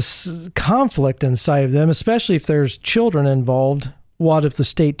this conflict inside of them, especially if there's children involved. What if the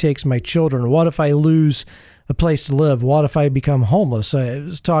state takes my children? What if I lose a place to live? What if I become homeless? I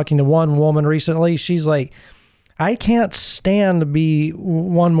was talking to one woman recently. She's like, I can't stand to be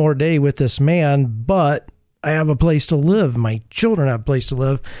one more day with this man, but I have a place to live. My children have a place to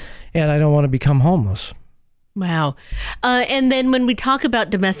live, and I don't want to become homeless. Wow. And then when we talk about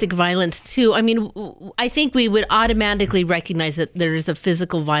domestic violence too, I mean, I think we would automatically recognize that there is a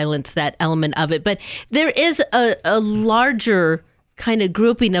physical violence, that element of it, but there is a larger kind of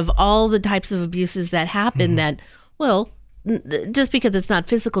grouping of all the types of abuses that happen that, well, just because it's not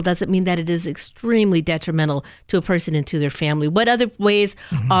physical doesn't mean that it is extremely detrimental to a person and to their family. What other ways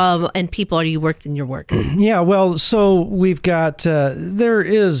and people are you worked in your work? Yeah, well, so we've got, there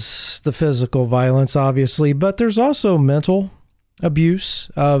is the physical violence, obviously, but there's also mental abuse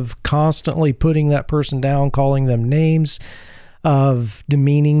of constantly putting that person down, calling them names, of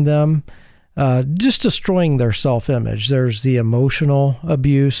demeaning them, just destroying their self-image. There's the emotional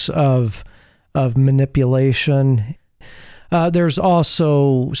abuse of manipulation. There's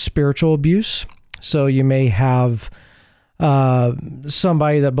also spiritual abuse. So you may have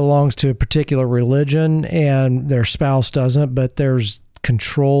somebody that belongs to a particular religion and their spouse doesn't, but there's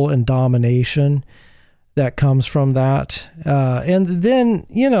control and domination that comes from that. And then,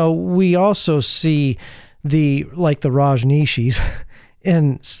 we also see the Rajneeshis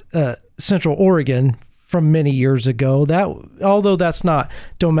in Central Oregon from many years ago. That, although that's not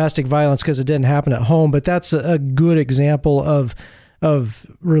domestic violence because it didn't happen at home, but that's a good example of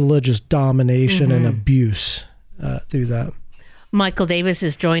religious domination and abuse through that. Michael Davis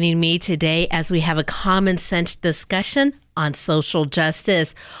is joining me today as we have a common sense discussion on social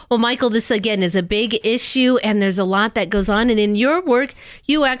justice. Well, Michael, this again is a big issue and there's a lot that goes on. And in your work,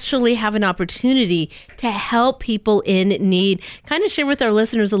 you actually have an opportunity to help people in need. Kind of share with our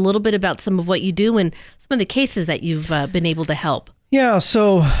listeners a little bit about some of what you do and some of the cases that you've been able to help. Yeah,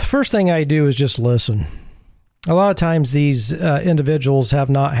 so first thing I do is just listen. A lot of times these individuals have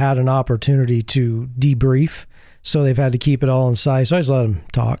not had an opportunity to debrief, so they've had to keep it all inside. So I just let them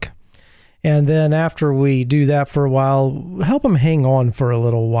talk. And then after we do that for a while, help them hang on for a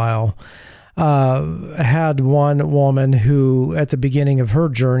little while. I had one woman who, at the beginning of her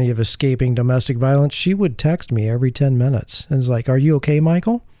journey of escaping domestic violence, she would text me every 10 minutes. And it's like, "Are you okay,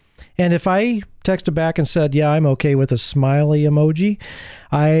 Michael?" And if I texted back and said, "Yeah, I'm okay," with a smiley emoji,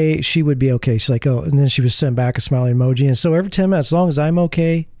 she would be okay. She's like, "Oh," and then she would send back a smiley emoji. And so every 10 minutes, as long as I'm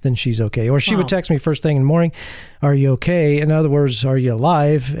okay, then she's okay. Or she would text me first thing in the morning, "Are you okay?" In other words, "Are you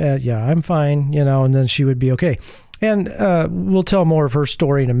alive?" "Yeah, I'm fine," and then she would be okay. And we'll tell more of her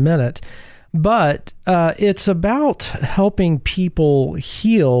story in a minute. But it's about helping people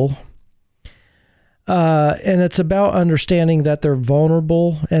heal. And it's about understanding that they're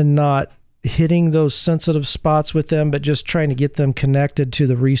vulnerable and not hitting those sensitive spots with them, but just trying to get them connected to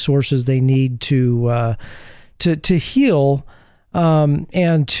the resources they need to heal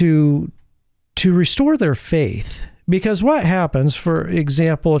and to restore their faith. Because what happens, for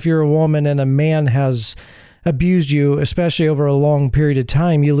example, if you're a woman and a man has abused you, especially over a long period of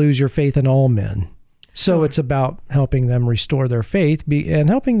time, you lose your faith in all men. So it's about helping them restore their faith and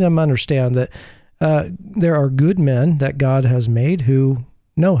helping them understand that there are good men that God has made who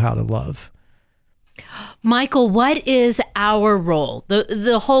know how to love. Michael, what is our role?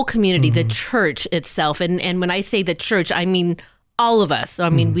 The whole community, the church itself. And when I say the church, I mean all of us. I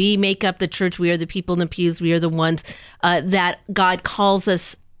mean, we make up the church. We are the people in the pews. We are the ones that God calls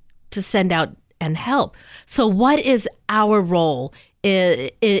us to send out and help. So what is our role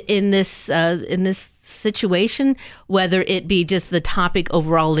in this situation, whether it be just the topic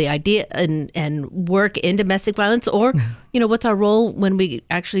overall, the idea and work in domestic violence, or, what's our role when we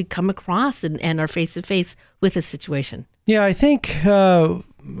actually come across and are face to face with a situation? Yeah, I think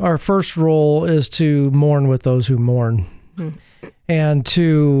our first role is to mourn with those who mourn and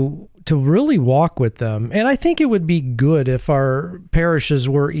to really walk with them. And I think it would be good if our parishes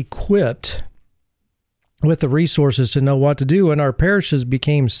were equipped with the resources to know what to do, and our parishes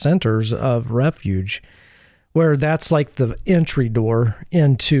became centers of refuge, where that's like the entry door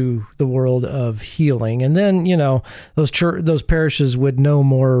into the world of healing. And then, those parishes would know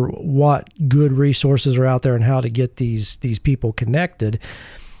more what good resources are out there and how to get these people connected.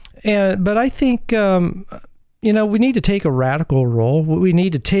 But I think, we need to take a radical role. We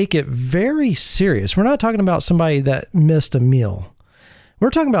need to take it very serious. We're not talking about somebody that missed a meal. We're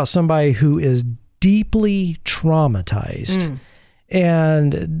talking about somebody who is deeply traumatized,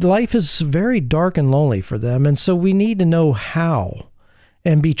 and life is very dark and lonely for them. And so we need to know how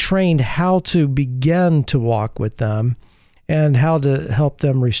and be trained how to begin to walk with them and how to help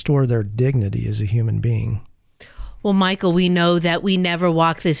them restore their dignity as a human being. Well, Michael, we know that we never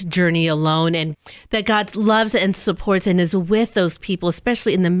walk this journey alone, and that God loves and supports and is with those people,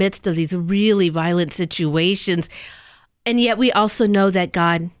 especially in the midst of these really violent situations. And yet we also know that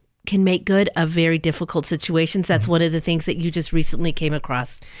God can make good of very difficult situations. That's one of the things that you just recently came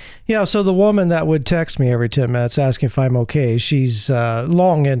across. Yeah, so the woman that would text me every 10 minutes asking if I'm okay, she's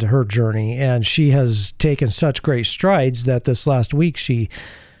long into her journey, and she has taken such great strides that this last week she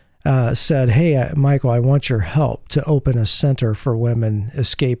said, "Hey, Michael, I want your help to open a center for women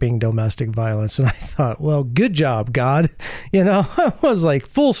escaping domestic violence." And I thought, well, good job, God. I was like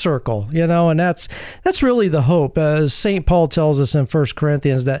full circle, and that's really the hope. As St. Paul tells us in 1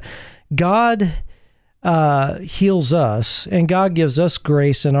 Corinthians, that God heals us and God gives us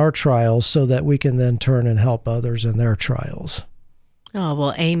grace in our trials so that we can then turn and help others in their trials. Oh,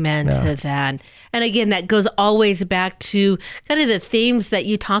 well, amen to that. And again, that goes always back to kind of the themes that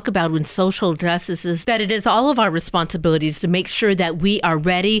you talk about when social justice is that it is all of our responsibilities to make sure that we are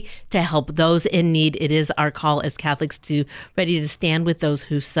ready to help those in need. It is our call as Catholics to ready to stand with those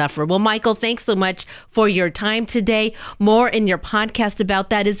who suffer. Well, Michael, thanks so much for your time today. More in your podcast about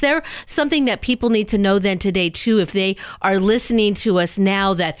that. Is there something that people need to know then today, too, if they are listening to us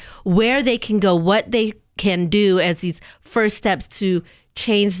now, that where they can go, what they can do as these first steps to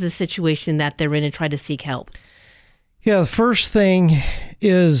change the situation that they're in and try to seek help? Yeah, the first thing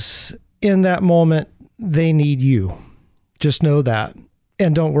is, in that moment, they need you. Just know that,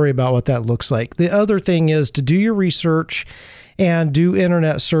 and don't worry about what that looks like. The other thing is to do your research and do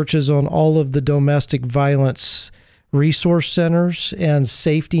internet searches on all of the domestic violence resource centers and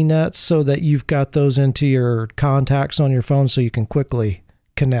safety nets so that you've got those into your contacts on your phone so you can quickly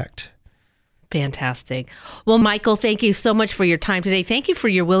connect. Fantastic. Well, Michael, thank you so much for your time today. Thank you for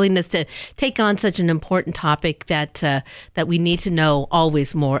your willingness to take on such an important topic that we need to know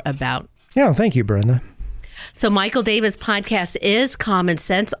always more about. Yeah, thank you, Brenda. So Michael Davis' podcast is Common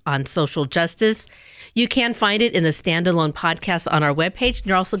Sense on Social Justice. You can find it in the standalone podcast on our webpage. And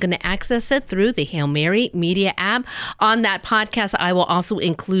you're also going to access it through the Hail Mary Media app. On that podcast, I will also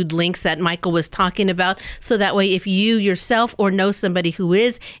include links that Michael was talking about. So that way, if you yourself or know somebody who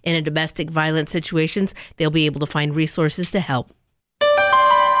is in a domestic violence situations, they'll be able to find resources to help.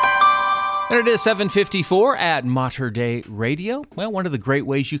 And it is 7:54 at Mater Dei Radio. Well, one of the great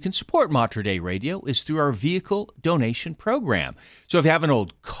ways you can support Mater Dei Radio is through our vehicle donation program. So if you have an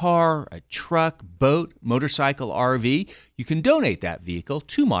old car, a truck, boat, motorcycle, RV, you can donate that vehicle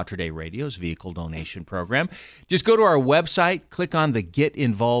to Mater Dei Radio's vehicle donation program. Just go to our website, click on the Get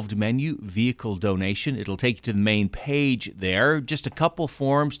Involved menu, Vehicle Donation. It'll take you to the main page there. Just a couple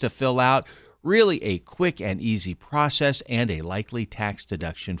forms to fill out. Really a quick and easy process, and a likely tax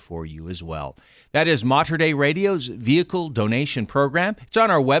deduction for you as well. That is Mater Dei Radio's vehicle donation program. It's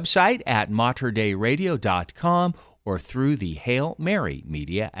on our website at materdeiradio.com or through the Hail Mary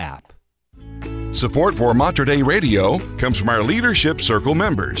Media app. Support for Mater Dei Radio comes from our Leadership Circle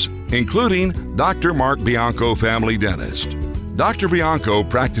members, including Dr. Mark Bianco, family dentist. Dr. Bianco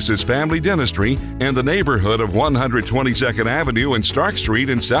practices family dentistry in the neighborhood of 122nd Avenue and Stark Street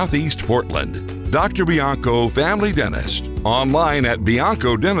in Southeast Portland. Dr. Bianco, family dentist, online at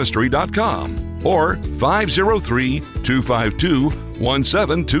biancodentistry.com or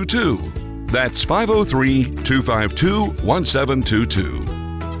 503-252-1722. That's 503-252-1722.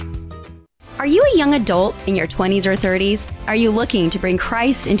 Are you a young adult in your 20s or 30s? Are you looking to bring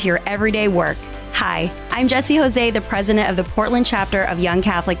Christ into your everyday work? Hi, I'm Jessie Jose, the president of the Portland chapter of Young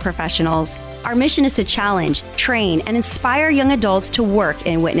Catholic Professionals. Our mission is to challenge, train, and inspire young adults to work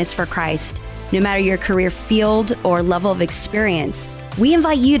and witness for Christ. No matter your career field or level of experience, we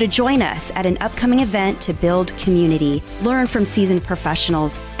invite you to join us at an upcoming event to build community, learn from seasoned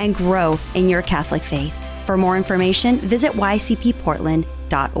professionals, and grow in your Catholic faith. For more information, visit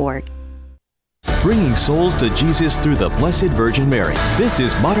ycpportland.org. Bringing souls to Jesus through the Blessed Virgin Mary. This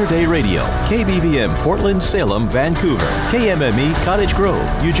is Mater Dei Radio, KBVM Portland, Salem, Vancouver, KMME Cottage Grove,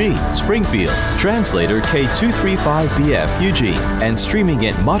 Eugene, Springfield, translator K235BF Eugene, and streaming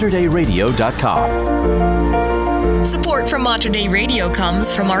at materdeiradio.com. Support from Mater Dei Radio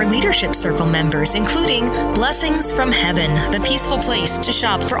comes from our Leadership Circle members, including Blessings from Heaven, the peaceful place to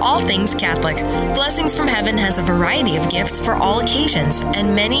shop for all things Catholic. Blessings from Heaven has a variety of gifts for all occasions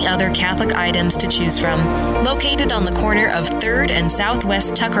and many other Catholic items to choose from. Located on the corner of 3rd and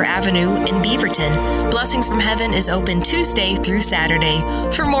Southwest Tucker Avenue in Beaverton, Blessings from Heaven is open Tuesday through Saturday.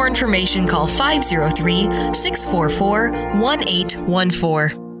 For more information, call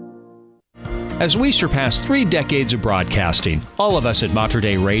 503-644-1814. As we surpass 3 decades of broadcasting, all of us at Mater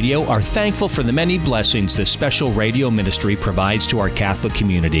Dei Radio are thankful for the many blessings this special radio ministry provides to our Catholic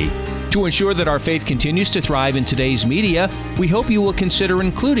community. To ensure that our faith continues to thrive in today's media, we hope you will consider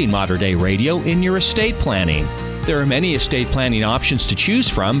including Mater Dei Radio in your estate planning. There are many estate planning options to choose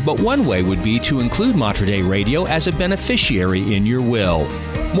from, but one way would be to include Mater Dei Radio as a beneficiary in your will.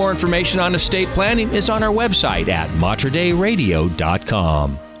 More information on estate planning is on our website at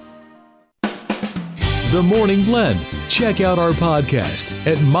materdeiradio.com. The Morning Blend. Check out our podcast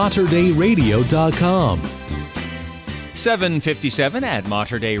at materdeiradio.com. 7:57 at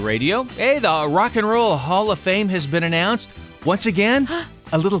Mater Dei Radio. Hey, the Rock and Roll Hall of Fame has been announced. Once again,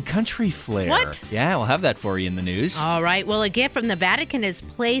 a little country flair. What? Yeah, we'll have that for you in the news. All right. Well, a gift from the Vatican is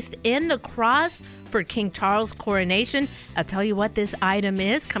placed in the cross for King Charles' coronation. I'll tell you what this item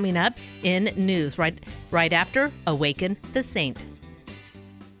is coming up in news right after Awaken the Saint.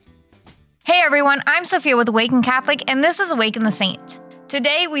 Hey everyone, I'm Sophia with Awaken Catholic, and this is Awaken the Saint.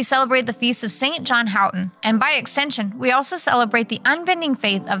 Today we celebrate the feast of St. John Houghton, and by extension, we also celebrate the unbending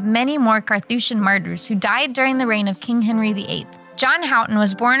faith of many more Carthusian martyrs who died during the reign of King Henry VIII. John Houghton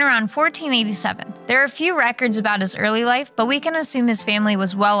was born around 1487. There are few records about his early life, but we can assume his family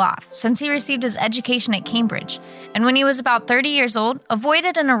was well off, since he received his education at Cambridge, and when he was about 30 years old,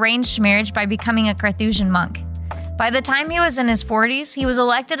 avoided an arranged marriage by becoming a Carthusian monk. By the time he was in his 40s, he was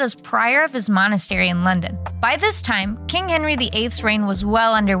elected as prior of his monastery in London. By this time, King Henry VIII's reign was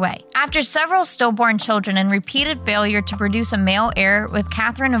well underway. After several stillborn children and repeated failure to produce a male heir with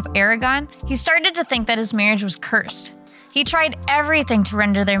Catherine of Aragon, he started to think that his marriage was cursed. He tried everything to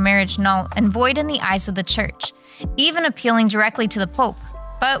render their marriage null and void in the eyes of the Church, even appealing directly to the Pope,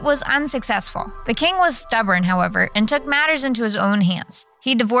 but was unsuccessful. The king was stubborn, however, and took matters into his own hands.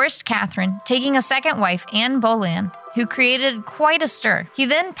 He divorced Catherine, taking a second wife, Anne Boleyn, who created quite a stir. He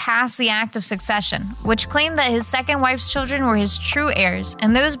then passed the Act of Succession, which claimed that his second wife's children were his true heirs,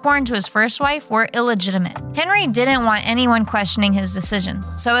 and those born to his first wife were illegitimate. Henry didn't want anyone questioning his decision,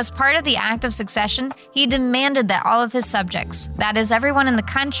 so as part of the Act of Succession, he demanded that all of his subjects, that is everyone in the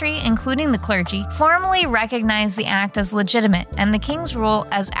country, including the clergy, formally recognize the act as legitimate and the king's rule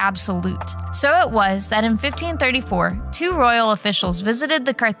as absolute. So it was that in 1534, 2 royal officials visited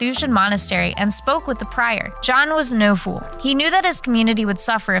the Carthusian monastery and spoke with the prior. John was no fool. He knew that his community would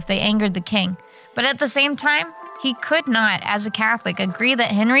suffer if they angered the king, but at the same time, he could not, as a Catholic, agree that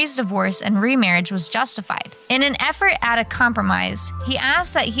Henry's divorce and remarriage was justified. In an effort at a compromise, he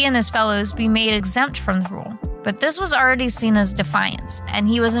asked that he and his fellows be made exempt from the rule. But this was already seen as defiance, and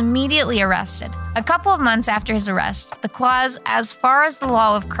he was immediately arrested. A couple of months after his arrest, the clause, "as far as the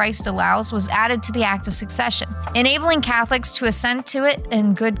law of Christ allows," was added to the Act of Succession, enabling Catholics to assent to it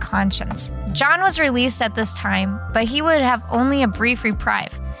in good conscience. John was released at this time, but he would have only a brief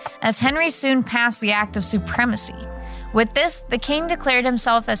reprieve, as Henry soon passed the Act of Supremacy. With this, the king declared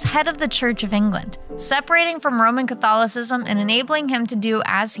himself as head of the Church of England, separating from Roman Catholicism and enabling him to do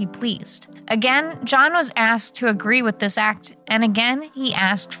as he pleased. Again, John was asked to agree with this act, and again, he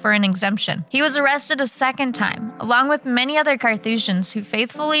asked for an exemption. He was arrested a second time, along with many other Carthusians who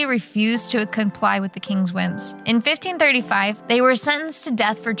faithfully refused to comply with the king's whims. In 1535, they were sentenced to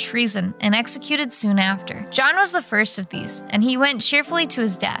death for treason and executed soon after. John was the first of these, and he went cheerfully to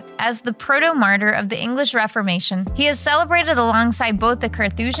his death. As the proto-martyr of the English Reformation, he is celebrated alongside both the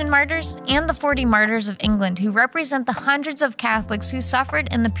Carthusian martyrs and the 40 martyrs of England, who represent the hundreds of Catholics who suffered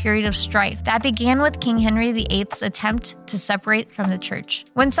in the period of strife that began with King Henry VIII's attempt to separate from the church.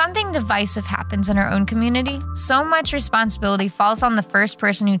 When something divisive happens in our own community, so much responsibility falls on the first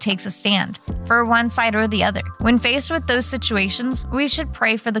person who takes a stand, for one side or the other. When faced with those situations, we should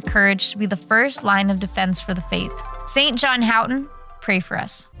pray for the courage to be the first line of defense for the faith. St. John Houghton, pray for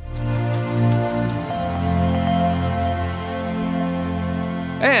us.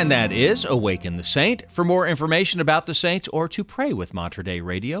 And that is Awaken the Saint. For more information about the saints or to pray with Mater Dei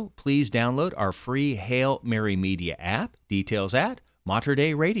Radio, please download our free Hail Mary Media app. Details at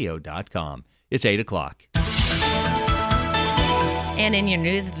materdeiradio.com. It's 8 o'clock. And in your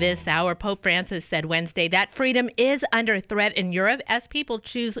news this hour, Pope Francis said Wednesday that freedom is under threat in Europe as people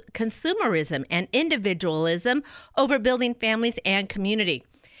choose consumerism and individualism over building families and community.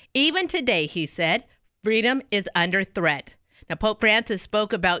 Even today, he said, freedom is under threat. Now, Pope Francis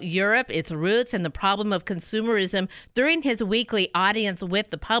spoke about Europe, its roots, and the problem of consumerism during his weekly audience with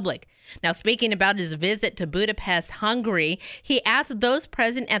the public. Now, speaking about his visit to Budapest, Hungary, he asked those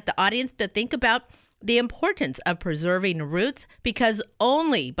present at the audience to think about the importance of preserving roots, because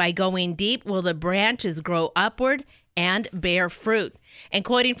only by going deep will the branches grow upward and bear fruit. And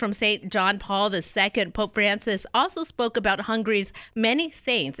quoting from St. John Paul II, Pope Francis also spoke about Hungary's many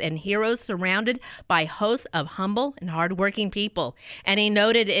saints and heroes surrounded by hosts of humble and hardworking people. And he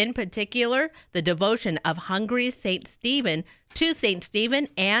noted in particular the devotion of Hungary's St. Stephen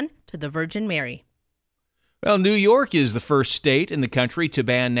and to the Virgin Mary. Well, New York is the first state in the country to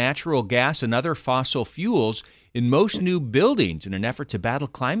ban natural gas and other fossil fuels in most new buildings in an effort to battle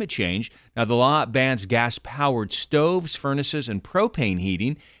climate change. Now, the law bans gas-powered stoves, furnaces, and propane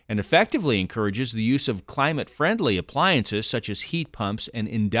heating, and effectively encourages the use of climate-friendly appliances such as heat pumps and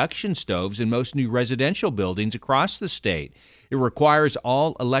induction stoves in most new residential buildings across the state. It requires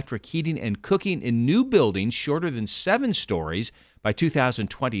all electric heating and cooking in new buildings shorter than 7 stories by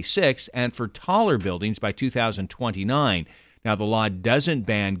 2026, and for taller buildings by 2029. Now, the law doesn't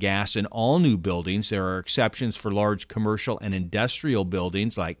ban gas in all new buildings. There are exceptions for large commercial and industrial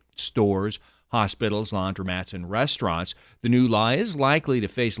buildings like stores, hospitals, laundromats, and restaurants. The new law is likely to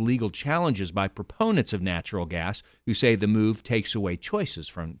face legal challenges by proponents of natural gas who say the move takes away choices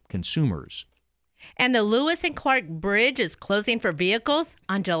from consumers. And the Lewis and Clark Bridge is closing for vehicles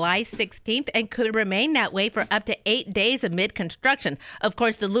on July 16th and could remain that way for up to 8 days amid construction. Of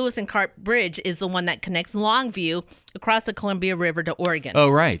course, the Lewis and Clark Bridge is the one that connects Longview across the Columbia River to Oregon. Oh,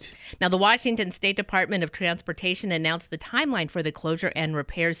 right. Now, the Washington State Department of Transportation announced the timeline for the closure and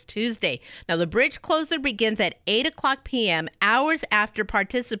repairs Tuesday. Now, the bridge closure begins at 8 o'clock p.m., hours after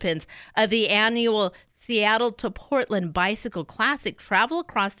participants of the annual Seattle to Portland Bicycle Classic travel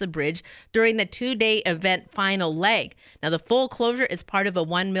across the bridge during the 2-day event final leg. Now, the full closure is part of a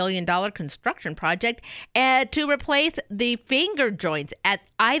 $1 million construction project to replace the finger joints at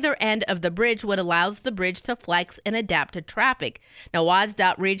either end of the bridge, what allows the bridge to flex and adapt to traffic. Now,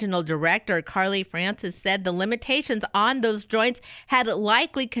 WSDOT Regional Director Carly Francis said the limitations on those joints had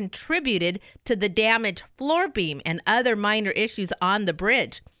likely contributed to the damaged floor beam and other minor issues on the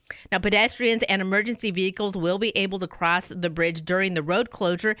bridge. Now, pedestrians and emergency vehicles will be able to cross the bridge during the road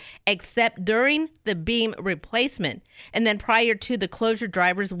closure, except during the beam replacement. And then prior to the closure,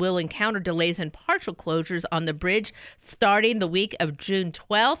 drivers will encounter delays and partial closures on the bridge starting the week of June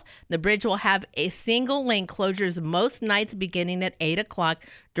 12th. The bridge will have a single lane closures most nights beginning at 8 o'clock,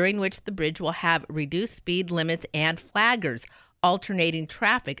 during which the bridge will have reduced speed limits and flaggers, alternating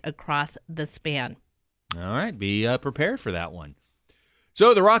traffic across the span. All right, be prepared for that one.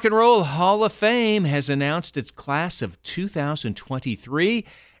 So the Rock and Roll Hall of Fame has announced its class of 2023,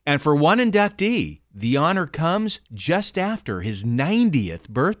 and for one inductee, the honor comes just after his 90th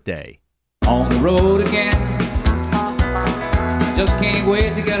birthday. On the road again, just can't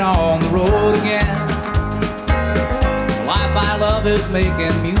wait to get on the road again. The life I love is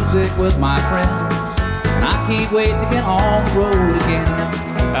making music with my friends, and I can't wait to get on the road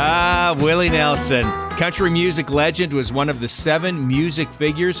again. Willie Nelson. Country music legend was one of the 7 music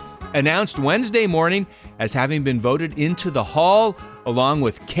figures announced Wednesday morning as having been voted into the Hall, along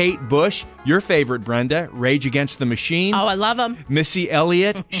with Kate Bush, your favorite, Brenda, Rage Against the Machine. Oh, I love them. Missy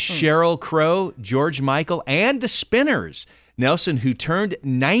Elliott, Sheryl Crow, George Michael, and the Spinners. Nelson, who turned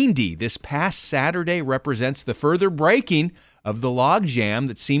 90 this past Saturday, represents the further breaking of the logjam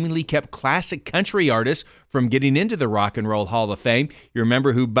that seemingly kept classic country artists from getting into the Rock and Roll Hall of Fame. You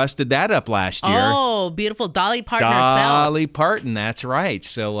remember who busted that up last year? Oh, beautiful Dolly Parton herself. Dolly Parton, that's right.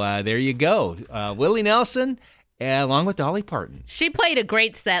 So there you go. Willie Nelson along with Dolly Parton. She played a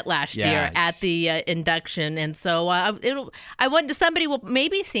great set last year at the induction, and so I wonder, somebody will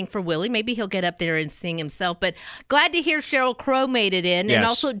maybe sing for Willie. Maybe he'll get up there and sing himself. But glad to hear Sheryl Crow made it in, and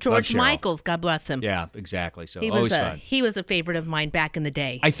also George Michaels. God bless him. Yeah, exactly. So he was a favorite of mine back in the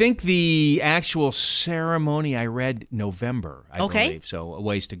day. I think the actual ceremony I read November. I believe. So a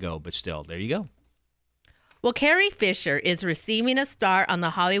ways to go, but still, there you go. Well, Carrie Fisher is receiving a star on the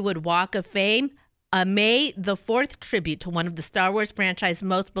Hollywood Walk of Fame, a May the 4th tribute to one of the Star Wars franchise's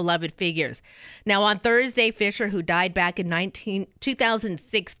most beloved figures. Now, on Thursday, Fisher, who died back in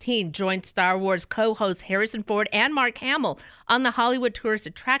 2016, joined Star Wars co-hosts Harrison Ford and Mark Hamill on the Hollywood tourist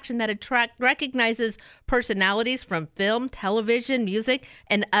attraction that recognizes personalities from film, television, music,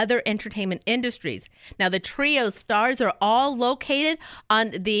 and other entertainment industries. Now, the trio's stars are all located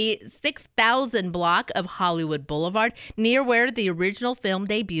on the 6000 block of Hollywood Boulevard, near where the original film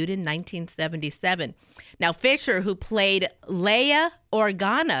debuted in 1977. Now, Fisher, who played Leia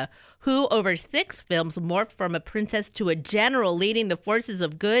Organa, who over 6 films morphed from a princess to a general leading the forces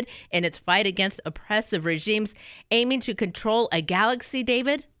of good in its fight against oppressive regimes, aiming to control a galaxy,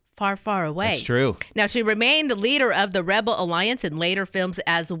 David, far, far away. That's true. Now, she remained the leader of the Rebel Alliance in later films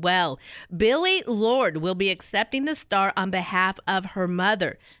as well. Billie Lourd will be accepting the star on behalf of her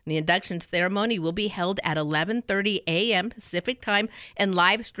mother. The induction ceremony will be held at 11:30 a.m. Pacific time and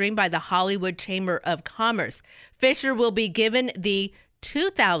live streamed by the Hollywood Chamber of Commerce. Fisher will be given the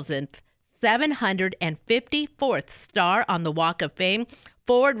 2,754th star on the Walk of Fame.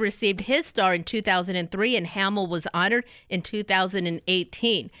 Ford received his star in 2003, and Hamill was honored in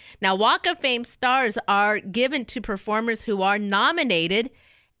 2018. Now, Walk of Fame stars are given to performers who are nominated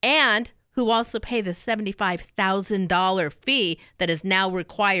and who also pay the $75,000 fee that is now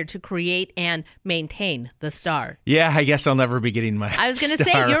required to create and maintain the star. Yeah, I guess I'll never be getting my I was going to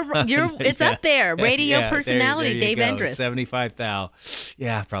say, it's up there. Radio personality, there Dave Endress. $75,000.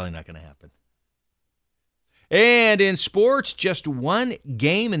 Yeah, probably not going to happen. And in sports, just one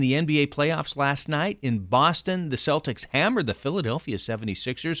game in the NBA playoffs last night. In Boston, the Celtics hammered the Philadelphia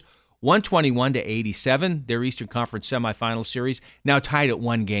 76ers 121-87. Their Eastern Conference semifinal series now tied at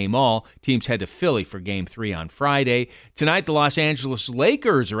 1 game all. Teams head to Philly for Game 3 on Friday. Tonight, the Los Angeles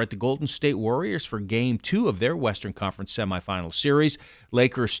Lakers are at the Golden State Warriors for Game 2 of their Western Conference semifinal series.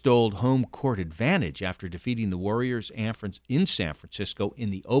 Lakers stole home court advantage after defeating the Warriors in San Francisco in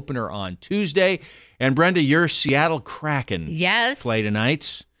the opener on Tuesday. And Brenda, your Seattle Kraken play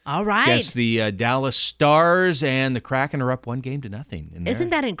tonight. All right. Against the Dallas Stars, and the Kraken are up 1-0.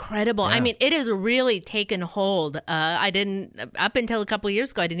 Isn't that incredible? Yeah. I mean, it has really taken hold. Up until a couple of years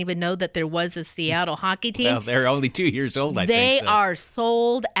ago, I didn't even know that there was a Seattle hockey team. Well, they're only 2 years old, I think. They are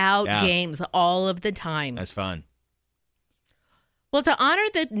sold out games all of the time. That's fun. Well, to honor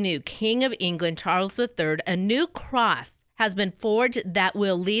the new King of England, Charles III, a new cross has been forged that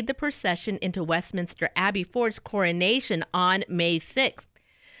will lead the procession into Westminster Abbey for its coronation on May 6th.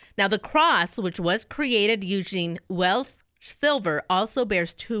 Now, the cross, which was created using Welsh silver, also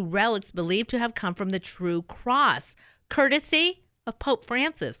bears 2 relics believed to have come from the true cross, courtesy of Pope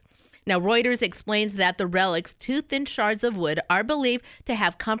Francis. Now, Reuters explains that the relics, 2 thin shards of wood, are believed to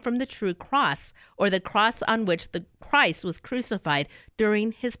have come from the true cross, or the cross on which the Christ was crucified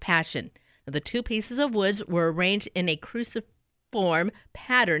during his passion. Now, the 2 pieces of wood were arranged in a cruciform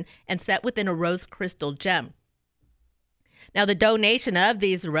pattern and set within a rose crystal gem. Now, the donation of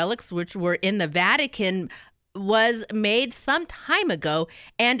these relics, which were in the Vatican, was made some time ago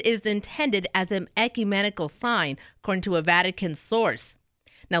and is intended as an ecumenical sign, according to a Vatican source.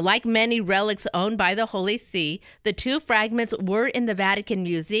 Now, like many relics owned by the Holy See, the 2 fragments were in the Vatican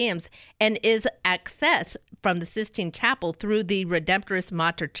museums and is accessed from the Sistine Chapel through the Redemptoris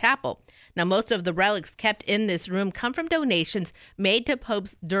Mater Chapel. Now, most of the relics kept in this room come from donations made to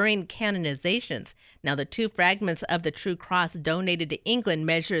popes during canonizations. Now, the 2 fragments of the True Cross donated to England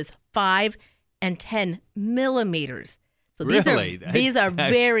measures 5 and 10 millimeters. So really? these are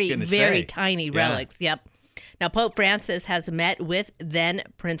very, very tiny relics. Yep. Now, Pope Francis has met with then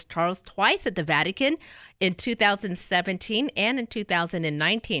Prince Charles twice at the Vatican in 2017 and in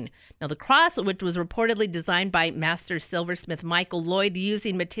 2019. Now, the cross, which was reportedly designed by master silversmith Michael Lloyd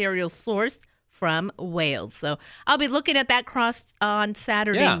using materials sourced from Wales. So I'll be looking at that cross on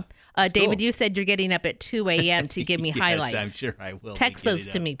Saturday. Yeah, David, cool. You said you're getting up at 2 a.m. to give me Yes, highlights. I'm sure I will. Text those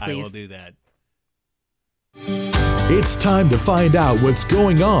to me, please. I will do that. It's time to find out what's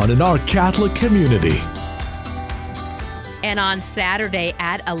going on in our Catholic community. And on Saturday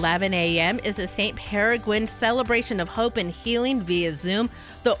at 11 a.m. is the St. Peregrine Celebration of Hope and Healing via Zoom.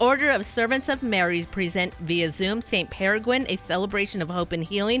 The Order of Servants of Mary present via Zoom St. Peregrine, a celebration of hope and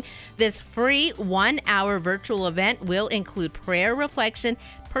healing. This free 1-hour virtual event will include prayer, reflection,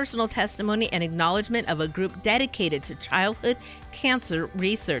 personal testimony, and acknowledgement of a group dedicated to childhood cancer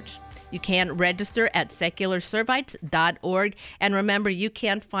research. You can register at secularservites.org. And remember, you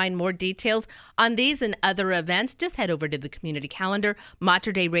can find more details on these and other events. Just head over to the community calendar,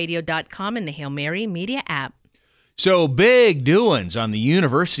 materdeiradio.com, and the Hail Mary Media app. So big doings on the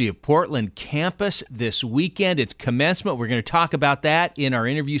University of Portland campus this weekend. It's commencement. We're going to talk about that in our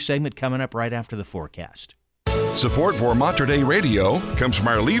interview segment coming up right after the forecast. Support for Mater Dei Radio comes from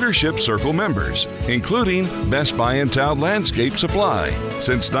our Leadership Circle members, including Best Buy in Town Landscape Supply.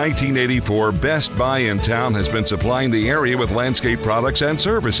 Since 1984, Best Buy in Town has been supplying the area with landscape products and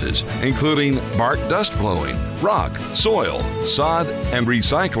services, including bark dust blowing, rock, soil, sod, and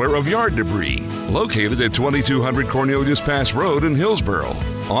recycler of yard debris. Located at 2200 Cornelius Pass Road in Hillsboro.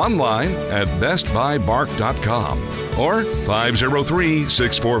 Online at bestbuybark.com or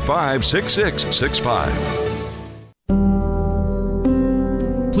 503-645-6665.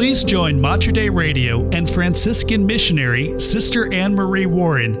 Please join Mater Dei Radio and Franciscan missionary Sister Anne Marie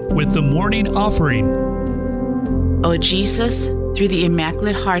Warren with the morning offering. O Jesus, through the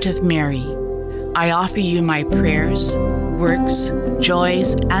Immaculate Heart of Mary, I offer you my prayers, works,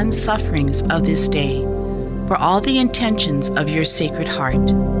 joys, and sufferings of this day, for all the intentions of your Sacred Heart,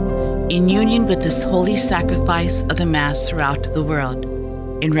 in union with this holy sacrifice of the Mass throughout the world,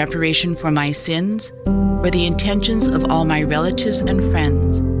 in reparation for my sins, for the intentions of all my relatives and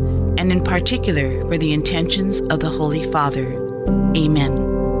friends, and in particular for the intentions of the Holy Father. Amen.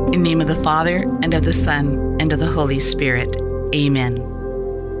 In the name of the Father, and of the Son, and of the Holy Spirit. Amen.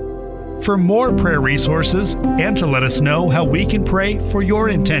 For more prayer resources and to let us know how we can pray for your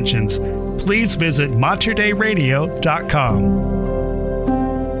intentions, please visit materdeiradio.com.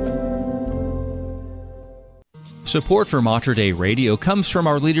 Support for Mater Dei Radio comes from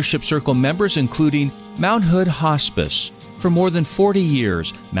our Leadership Circle members, including Mount Hood Hospice. For more than 40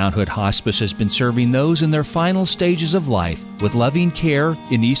 years, Mount Hood Hospice has been serving those in their final stages of life with loving care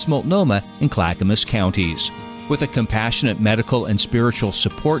in East Multnomah and Clackamas counties. With a compassionate medical and spiritual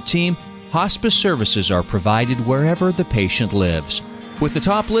support team, hospice services are provided wherever the patient lives. With the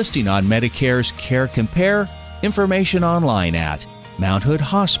top listing on Medicare's Care Compare, information online at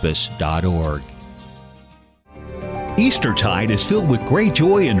mounthoodhospice.org. Eastertide is filled with great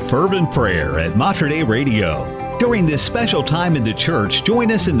joy and fervent prayer at Mater Dei Radio. During this special time in the church,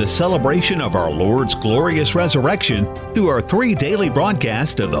 join us in the celebration of our Lord's glorious resurrection through our 3 daily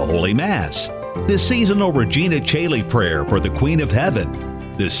broadcasts of the Holy Mass. The seasonal Regina Caeli prayer for the Queen of Heaven,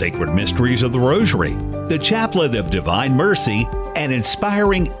 the sacred mysteries of the Rosary, the Chaplet of Divine Mercy, and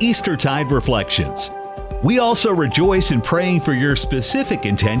inspiring Eastertide reflections. We also rejoice in praying for your specific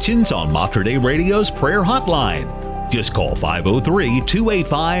intentions on Mater Dei Radio's prayer hotline. Just call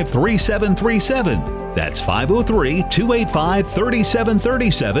 503-285-3737. That's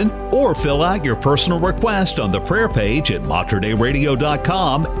 503-285-3737, or fill out your personal request on the prayer page at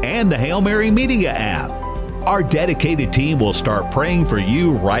materdeiradio.com and the Hail Mary Media app. Our dedicated team will start praying for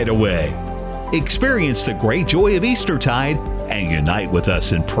you right away. Experience the great joy of Eastertide and unite with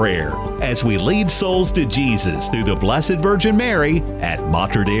us in prayer as we lead souls to Jesus through the Blessed Virgin Mary at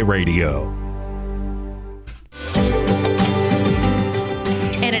Mater Dei Radio.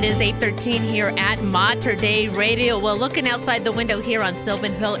 And it is 8:13 here at Mater Dei Radio. Well, looking outside the window here on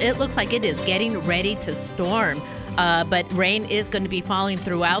Sylvan Hill, it looks like it is getting ready to storm. But rain is going to be falling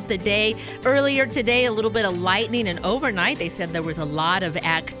throughout the day. Earlier today, a little bit of lightning, and overnight they said there was a lot of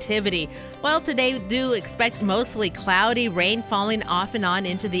activity. Well, today we do expect mostly cloudy, rain falling off and on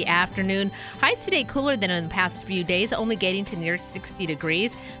into the afternoon. Highs today cooler than in the past few days, only getting to near 60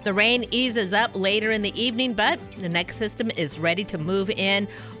 degrees. The rain eases up later in the evening, but the next system is ready to move in.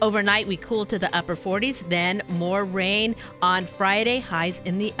 Overnight, we cool to the upper 40s, then more rain on Friday, highs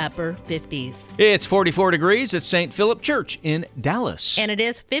in the upper 50s. It's 44 degrees at St. Philip Church in Dallas. And it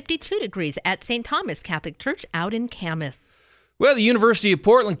is 52 degrees at St. Thomas Catholic Church out in Camas. Well, the University of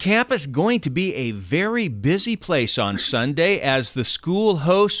Portland campus going to be a very busy place on Sunday as the school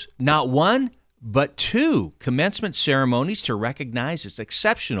hosts not one, but 2 commencement ceremonies to recognize its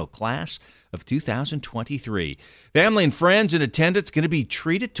exceptional class of 2023. Family and friends in attendance going to be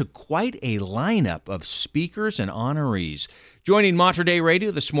treated to quite a lineup of speakers and honorees. Joining Mater Dei Radio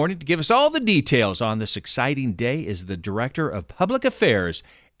this morning to give us all the details on this exciting day is the Director of Public Affairs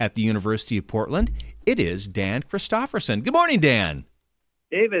at the University of Portland. It is Dan Christofferson. Good morning, Dan.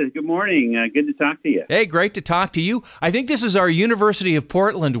 David, good morning. Good to talk to you. Hey, great to talk to you. I think this is our University of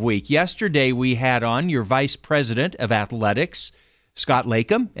Portland week. Yesterday we had on your Vice President of Athletics, Scott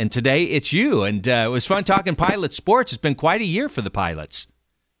Lakem, and today it's you. And it was fun talking Pilot sports. It's been quite a year for the Pilots.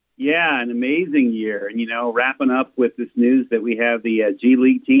 Yeah, an amazing year. And, wrapping up with this news that we have the G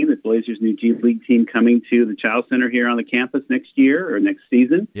League team, the Blazers' new G League team coming to the Child Center here on the campus next year or next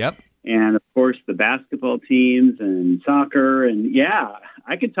season. Yep. And, of course, the basketball teams and soccer. And, yeah,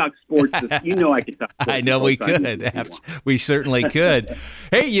 I could talk sports. I could talk sports. I know we could. We certainly could.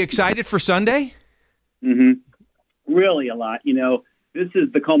 Hey, you excited for Sunday? Mm-hmm. Really a lot. This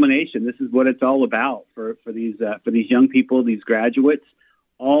is the culmination. This is what it's all about for these young people, these graduates.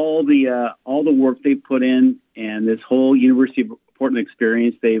 All the work they've put in and this whole University of Portland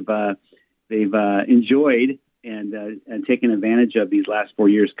experience they've enjoyed and taken advantage of these last 4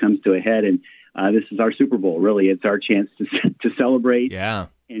 years comes to a head. And this is our Super Bowl. Really, it's our chance to celebrate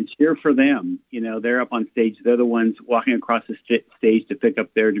and cheer for them. They're up on stage. They're the ones walking across the stage to pick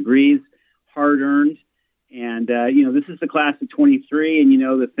up their degrees, hard-earned. And, this is the class of 23. And,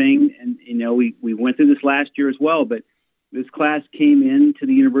 the thing, and, we went through this last year as well, but this class came into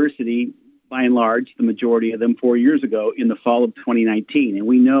the university, by and large, the majority of them 4 years ago in the fall of 2019. And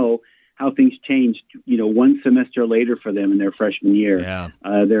we know how things changed, one semester later for them in their freshman year. Yeah.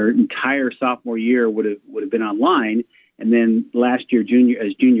 Their entire sophomore year would have been online. And then last year,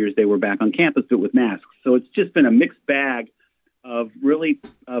 as juniors, they were back on campus, but with masks. So it's just been a mixed bag of really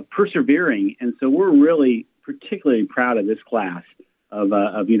persevering. And so we're really particularly proud of this class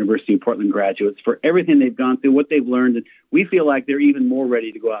of University of Portland graduates for everything they've gone through, what they've learned. And we feel like they're even more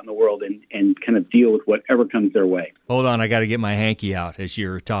ready to go out in the world and kind of deal with whatever comes their way. Hold on, I got to get my hanky out as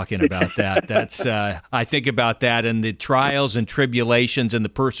you're talking about that. That's I think about that and the trials and tribulations and the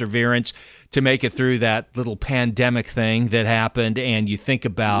perseverance to make it through that little pandemic thing that happened. And you think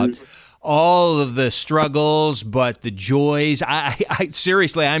about all of the struggles, but the joys. I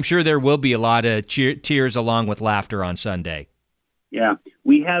seriously, I'm sure there will be a lot of tears along with laughter on Sunday. Yeah,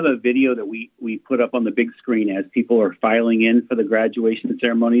 we have a video that we put up on the big screen as people are filing in for the graduation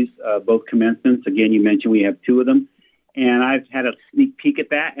ceremonies, both commencements. Again, you mentioned we have two of them, and I've had a sneak peek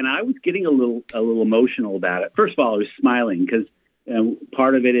at that, and I was getting a little emotional about it. First of all, I was smiling because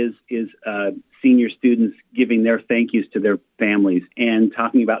part of it is senior students giving their thank yous to their families and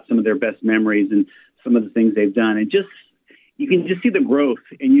talking about some of their best memories and some of the things they've done, and you can just see the growth,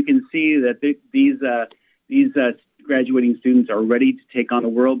 and you can see that these graduating students are ready to take on the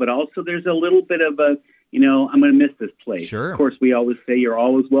world, but also there's a little bit of I'm going to miss this place. Sure. Of course, we always say you're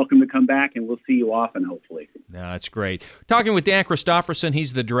always welcome to come back, and we'll see you often, hopefully. No, that's great. Talking with Dan Christofferson,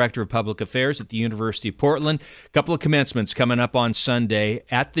 he's the Director of Public Affairs at the University of Portland. A couple of commencements coming up on Sunday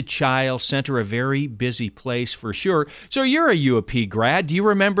at the Child Center, a very busy place for sure. So you're a UOP grad. Do you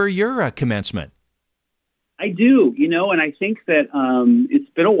remember your commencement? I do, and I think that it's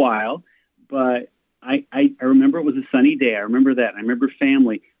been a while, but I remember it was a sunny day. I remember that. I remember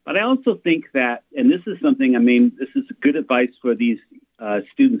family. But I also think that, and this is something, this is good advice for these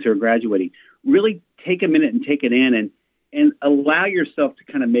students who are graduating, really take a minute and take it in and allow yourself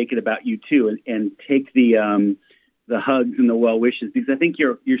to kind of make it about you too and take the hugs and the well wishes, because I think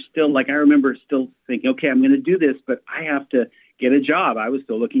you're still, like I remember still thinking, okay, I'm going to do this, but I have to get a job. I was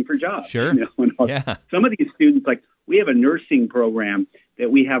still looking for jobs. Sure. Yeah. Some of these students, like we have a nursing program that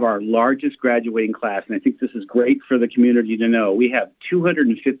we have our largest graduating class, and I think this is great for the community to know. We have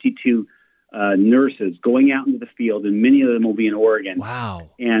 252 nurses going out into the field, and many of them will be in Oregon. Wow.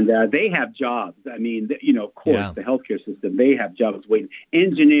 And they have jobs. Of course, the healthcare system, they have jobs waiting.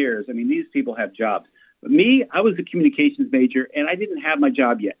 Engineers, these people have jobs. But me, I was a communications major, and I didn't have my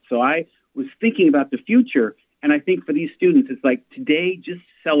job yet. So I was thinking about the future, and I think for these students, it's like today, just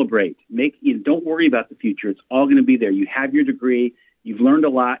celebrate. Don't worry about the future. It's all going to be there. You have your degree. You've learned a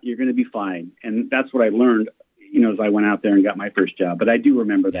lot. You're going to be fine. And that's what I learned, as I went out there and got my first job. But I do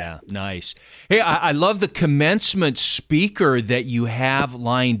remember that. Yeah, nice. Hey, I love the commencement speaker that you have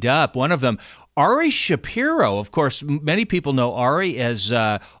lined up. One of them, Ari Shapiro. Of course, many people know Ari as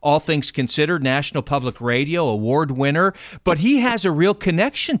All Things Considered, National Public Radio award winner. But he has a real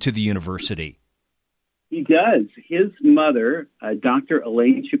connection to the university. He does. His mother, Dr.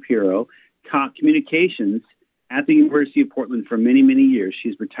 Elaine Shapiro, taught communications at the University of Portland for many, many years.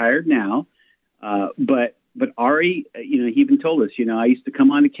 She's retired now, but Ari, he even told us, I used to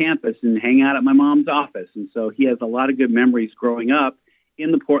come onto campus and hang out at my mom's office, and so he has a lot of good memories growing up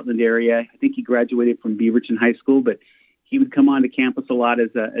in the Portland area. I think he graduated from Beaverton High School, but he would come onto campus a lot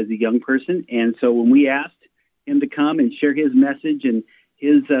as a young person, and so when we asked him to come and share his message and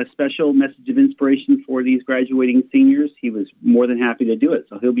his special message of inspiration for these graduating seniors, he was more than happy to do it.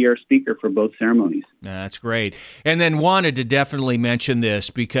 So he'll be our speaker for both ceremonies. That's great. And then wanted to definitely mention this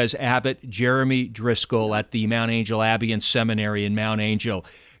because Abbot Jeremy Driscoll at the Mount Angel Abbey and Seminary in Mount Angel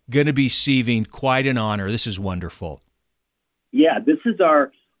going to be receiving quite an honor. This is wonderful. Yeah, this is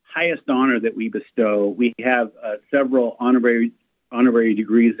our highest honor that we bestow. We have several honorary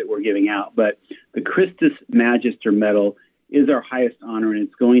degrees that we're giving out, but the Christus Magister Medal is our highest honor, and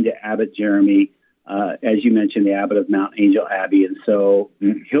it's going to Abbot Jeremy, as you mentioned, the Abbot of Mount Angel Abbey. And so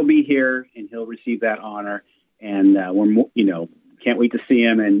he'll be here, and he'll receive that honor, and we're can't wait to see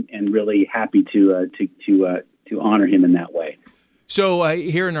him, and really happy to honor him in that way. So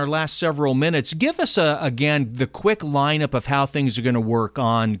here in our last several minutes, give us again the quick lineup of how things are going to work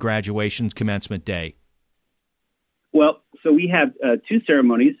on graduation commencement day. Well, so we have two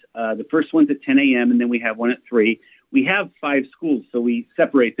ceremonies. The first one's at 10 a.m., and then we have one at 3. We have 5 schools, so we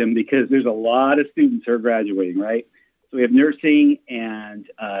separate them because there's a lot of students who are graduating, right? So we have nursing and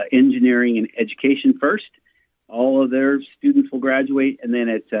engineering and education first. All of their students will graduate. And then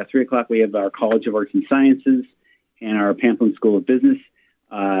at 3 o'clock, we have our College of Arts and Sciences and our Pamplin School of Business.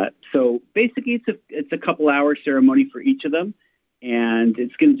 So basically, it's a couple-hour ceremony for each of them. And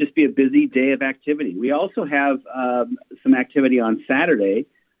it's going to just be a busy day of activity. We also have some activity on Saturday.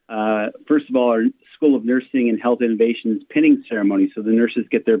 First of all, our School of Nursing and Health Innovations pinning ceremony. So the nurses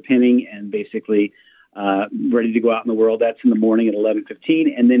get their pinning and basically ready to go out in the world. That's in the morning at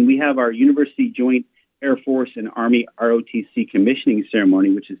 11:15. And then we have our University Joint Air Force and Army ROTC commissioning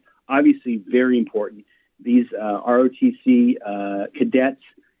ceremony, which is obviously very important. These ROTC cadets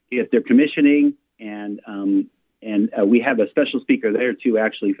get their commissioning, and we have a special speaker there, too,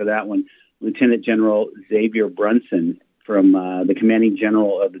 actually, for that one, Lieutenant General Xavier Brunson from the Commanding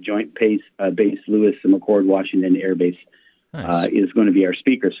General of the Joint Base Lewis and McChord, Washington Air Base, is going to be our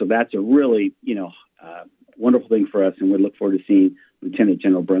speaker. So that's a really, wonderful thing for us, and we look forward to seeing Lieutenant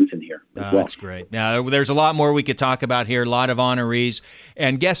General Brunson here as well. That's great. Now, there's a lot more we could talk about here, a lot of honorees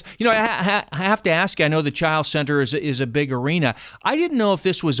and guests. I have to ask you, I know the Child Center is a big arena. I didn't know if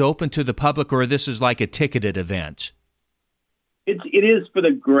this was open to the public or this is like a ticketed event. It is for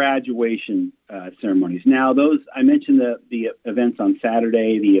the graduation ceremonies. Now, those I mentioned the events on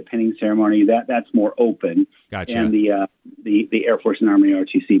Saturday, the pinning ceremony, that's more open. Gotcha. And the Air Force and Army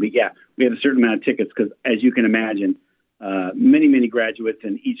ROTC. But yeah, we have a certain amount of tickets because, as you can imagine, many graduates,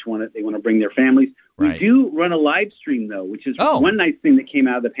 and each one they want to bring their families. Right. We do run a live stream though, which is one nice thing that came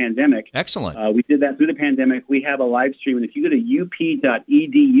out of the pandemic. Excellent. We did that through the pandemic. We have a live stream, and if you go to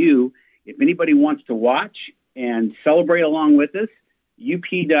up.edu, if anybody wants to watch and celebrate along with us,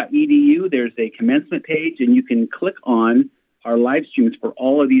 up.edu, there's a commencement page, and you can click on our live streams for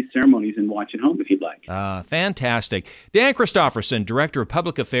all of these ceremonies and watch at home if you'd like. Fantastic. Dan Christofferson, Director of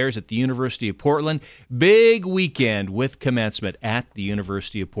Public Affairs at the University of Portland. Big weekend with commencement at the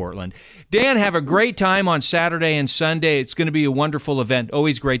University of Portland. Dan, have a great time on Saturday and Sunday. It's going to be a wonderful event.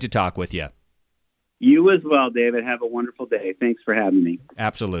 Always great to talk with you. You as well, David. Have a wonderful day. Thanks for having me.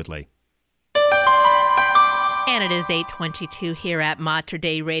 Absolutely. And it is 8:22 here at Mater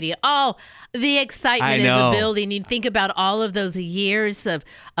Dei Radio. Oh, the excitement is building. You think about all of those years of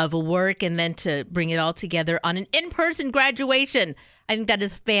work and then to bring it all together on an in-person graduation. I think that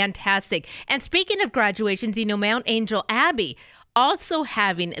is fantastic. And speaking of graduations, Mount Angel Abbey also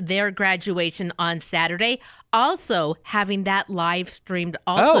having their graduation on Saturday, also having that live streamed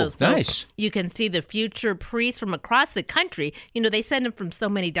also. Oh, nice. You can see the future priests from across the country. They send them from so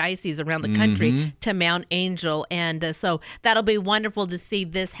many dioceses around the country to Mount Angel. And so that'll be wonderful to see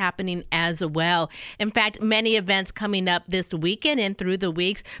this happening as well. In fact, many events coming up this weekend and through the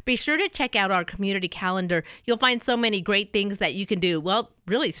weeks. Be sure to check out our community calendar. You'll find so many great things that you can do. Well,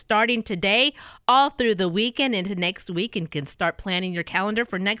 really starting today, all through the weekend into next week, and can start planning your calendar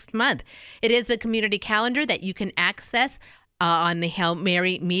for next month. It is the community calendar that you can access on the Hail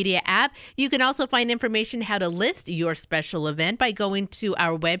Mary Media app. You can also find information how to list your special event by going to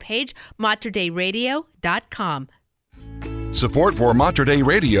our webpage, materdeiradio.com. Support for Mater Dei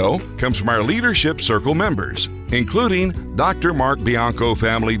Radio comes from our Leadership Circle members, including Dr. Mark Bianco,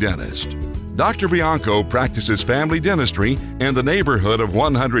 family dentist. Dr. Bianco practices family dentistry in the neighborhood of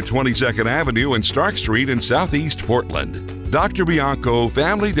 122nd Avenue and Stark Street in Southeast Portland. Dr. Bianco,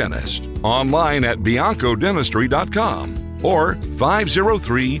 family dentist, online at biancodentistry.com or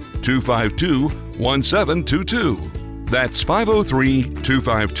 503-252-1722. That's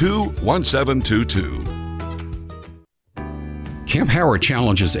 503-252-1722. Camp Howard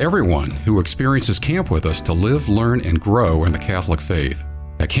challenges everyone who experiences camp with us to live, learn, and grow in the Catholic faith.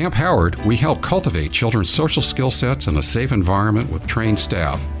 At Camp Howard, we help cultivate children's social skill sets in a safe environment with trained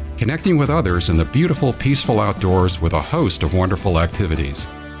staff, connecting with others in the beautiful, peaceful outdoors with a host of wonderful activities.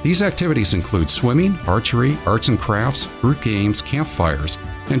 These activities include swimming, archery, arts and crafts, group games, campfires,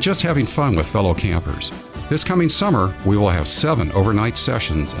 and just having fun with fellow campers. This coming summer, we will have 7 overnight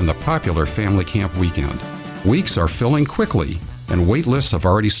sessions in the popular Family Camp Weekend. Weeks are filling quickly, and wait lists have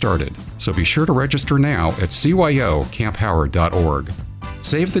already started, so be sure to register now at cyoCampHoward.org.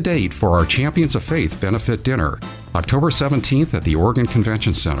 Save the date for our Champions of Faith benefit dinner, October 17th at the Oregon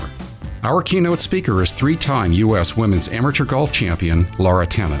Convention Center. Our keynote speaker is 3-time U.S. Women's Amateur Golf Champion, Laura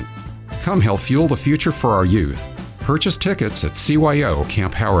Tennant. Come help fuel the future for our youth. Purchase tickets at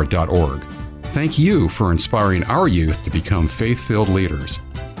cyoCampHoward.org. Thank you for inspiring our youth to become faith-filled leaders.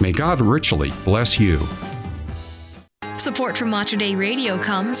 May God richly bless you. Support for Mater Dei Radio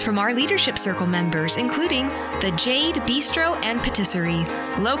comes from our Leadership Circle members, including the Jade Bistro and Patisserie,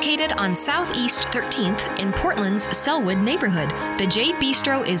 located on Southeast 13th in Portland's Selwood neighborhood. The Jade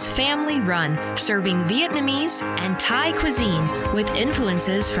Bistro is family-run, serving Vietnamese and Thai cuisine with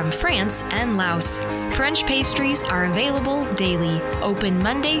influences from France and Laos. French pastries are available daily, open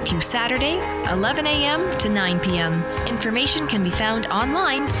Monday through Saturday, 11 a.m. to 9 p.m. Information can be found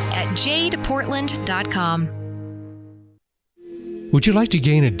online at jadeportland.com. Would you like to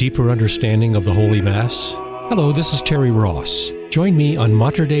gain a deeper understanding of the Holy Mass? Hello, this is Terry Ross. Join me on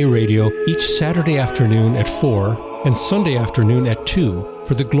Mater Dei Radio each Saturday afternoon at 4 and Sunday afternoon at 2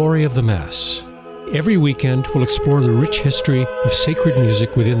 for the glory of the Mass. Every weekend, we'll explore the rich history of sacred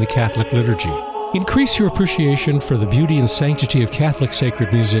music within the Catholic liturgy. Increase your appreciation for the beauty and sanctity of Catholic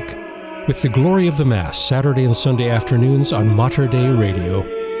sacred music with the glory of the Mass, Saturday and Sunday afternoons on Mater Dei Radio,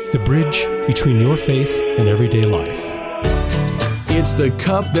 the bridge between your faith and everyday life. It's the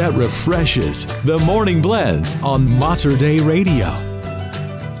cup that refreshes, the Morning Blend on Mater Dei Radio.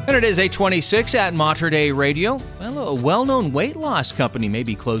 And it is 8:26 at Mater Dei Radio. Well, a well-known weight loss company may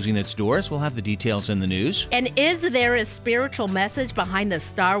be closing its doors. We'll have the details in the news. And is there a spiritual message behind the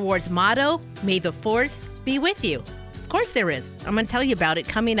Star Wars motto, May the Force be with you? Of course there is. I'm going to tell you about it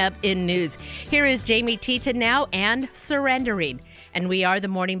coming up in news. Here is Jamie Tita now and Surrendering. And we are the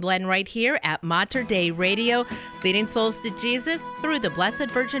Morning Blend right here at Mater Dei Radio, leading souls to Jesus through the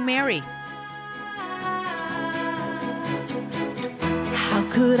Blessed Virgin Mary. How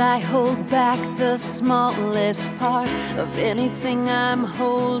could I hold back the smallest part of anything I'm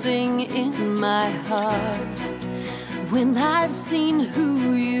holding in my heart when I've seen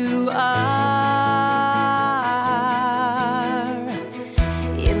who you are?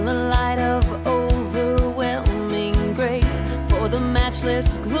 In the light of overwhelming grace, for the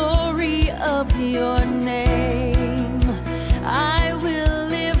matchless glory of your name, I will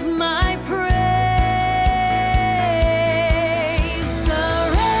live my praise.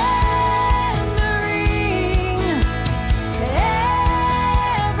 Surrendering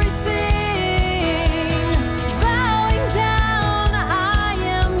everything, bowing down, I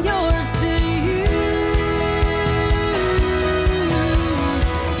am yours to use,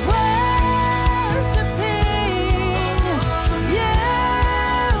 worshiping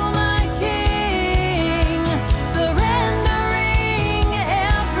you, my King, surrendering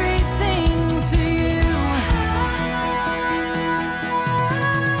everything to you.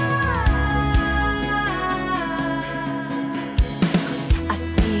 I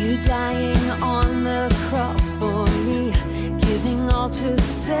see you dying on the cross for me, giving all to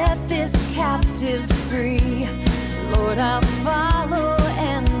set this captive free. Lord, I'll follow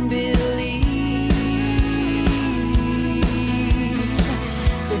and believe.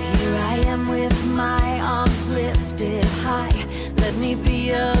 So here I am with my arms lifted high. Let me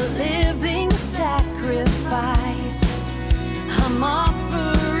be a living sacrifice. I'm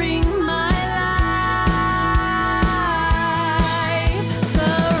offering my life,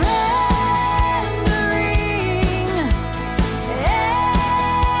 surrendering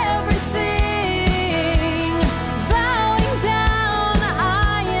everything,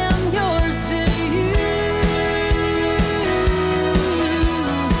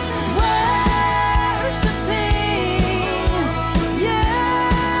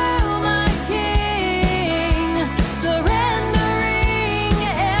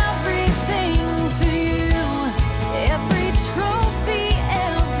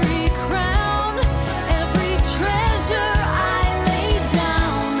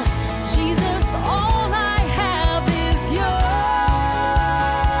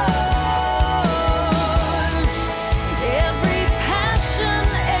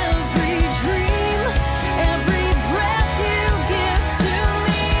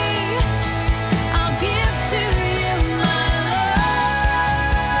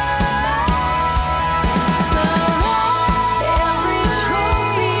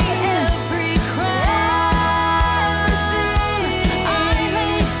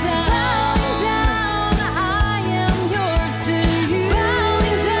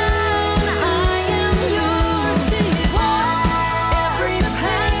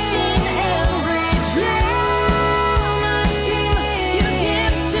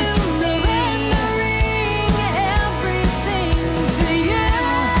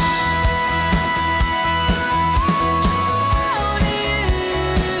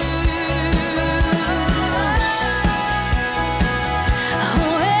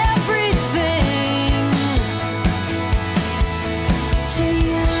 to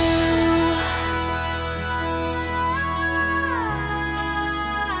you.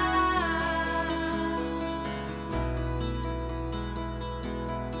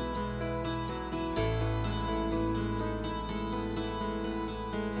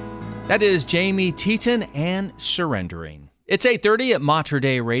 That is Jamie Teton and Surrendering. It's 8:30 at Mater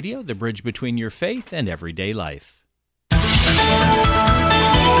Dei Radio, the bridge between your faith and everyday life.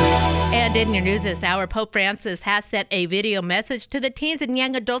 And in your news this hour, Pope Francis has sent a video message to the teens and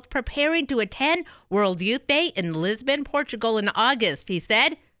young adults preparing to attend World Youth Day in Lisbon, Portugal in August. He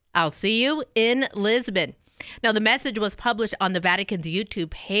said, "I'll see you in Lisbon." Now, the message was published on the Vatican's YouTube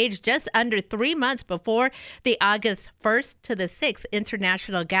page just under 3 months before the August 1st to the 6th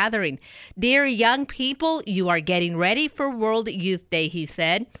international gathering. "Dear young people, you are getting ready for World Youth Day," he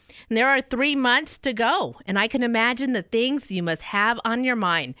said. And there are 3 months to go, and I can imagine the things you must have on your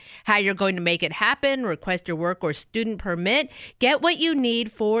mind, how you're going to make it happen, request your work or student permit, get what you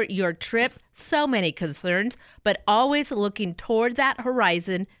need for your trip. So many concerns, but always looking toward that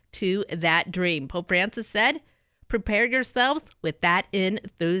horizon to that dream. Pope Francis said, "Prepare yourselves with that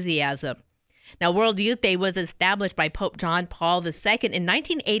enthusiasm." Now, World Youth Day was established by Pope John Paul II in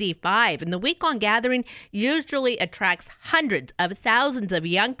 1985, and the week-long gathering usually attracts hundreds of thousands of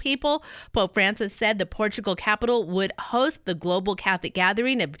young people. Pope Francis said the Portugal capital would host the global Catholic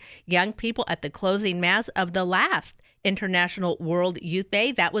gathering of young people at the closing mass of the last International World Youth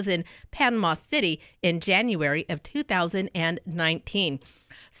Day. That was in Panama City in January of 2019.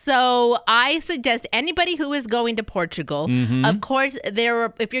 So I suggest anybody who is going to Portugal, of course,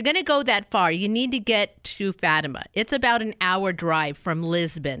 if you're going to go that far, you need to get to Fatima. It's about an hour drive from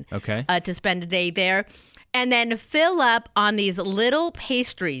Lisbon to spend a day there. And then fill up on these little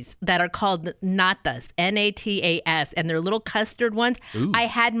pastries that are called natas, Natas, and they're little custard ones. Ooh. I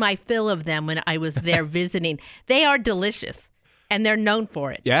had my fill of them when I was there visiting. They are delicious. And they're known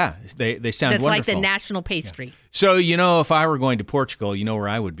for it. Yeah, they sound wonderful. It's like the national pastry. Yeah. So, if I were going to Portugal, you know where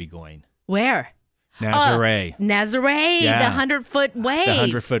I would be going? Where? Nazaré. Nazaré, the 100-foot wave. The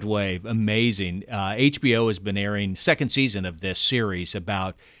 100-foot wave. Amazing. HBO has been airing second season of this series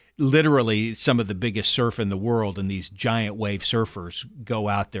about literally some of the biggest surf in the world, and these giant wave surfers go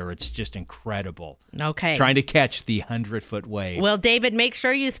out there. It's just incredible. Okay. Trying to catch the 100-foot wave. Well, David, make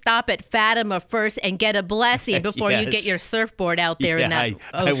sure you stop at Fatima first and get a blessing before you get your surfboard out there in that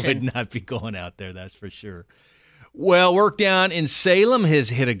ocean. I would not be going out there, that's for sure. Well, work down in Salem has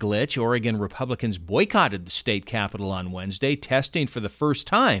hit a glitch. Oregon Republicans boycotted the state capitol on Wednesday, testing for the first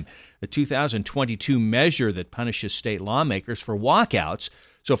time the 2022 measure that punishes state lawmakers for walkouts.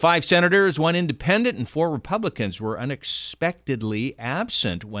 So 5 senators, 1 independent, and 4 Republicans were unexpectedly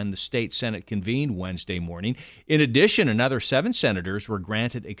absent when the state Senate convened Wednesday morning. In addition, another 7 senators were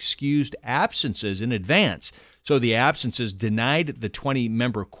granted excused absences in advance. So the absences denied the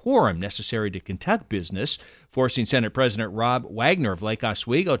 20-member quorum necessary to conduct business, forcing Senate President Rob Wagner of Lake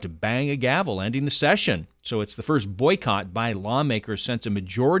Oswego to bang a gavel, ending the session. So it's the first boycott by lawmakers since a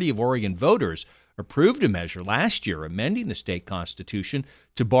majority of Oregon voters approved a measure last year amending the state constitution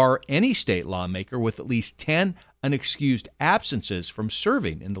to bar any state lawmaker with at least 10 unexcused absences from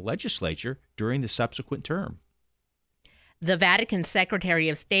serving in the legislature during the subsequent term. The Vatican Secretary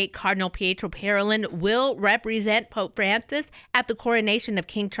of State, Cardinal Pietro Parolin, will represent Pope Francis at the coronation of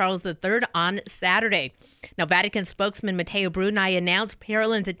King Charles III on Saturday. Now, Vatican spokesman Matteo Bruni announced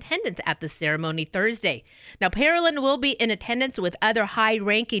Parolin's attendance at the ceremony Thursday. Now, Parolin will be in attendance with other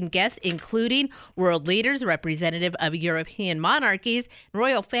high-ranking guests, including world leaders, representative of European monarchies, and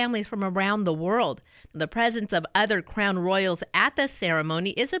royal families from around the world. The presence of other crown royals at the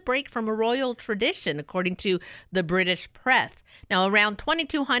ceremony is a break from a royal tradition, according to the British press. Now, around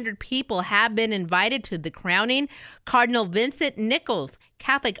 2,200 people have been invited to the crowning. Cardinal Vincent Nichols,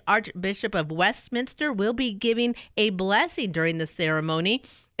 Catholic Archbishop of Westminster, will be giving a blessing during the ceremony.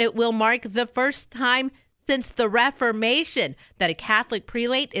 It will mark the first time since the Reformation that a Catholic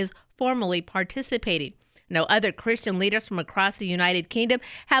prelate is formally participating. Now, other Christian leaders from across the United Kingdom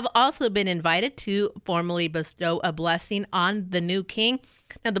have also been invited to formally bestow a blessing on the new king.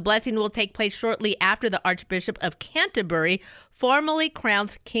 Now, the blessing will take place shortly after the Archbishop of Canterbury formally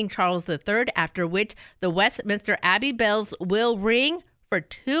crowns King Charles III, after which the Westminster Abbey bells will ring for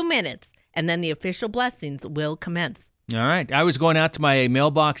 2 minutes, and then the official blessings will commence. All right. I was going out to my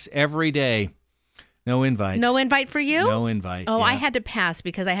mailbox every day. No invite. No invite for you? No invite. Oh, yeah. I had to pass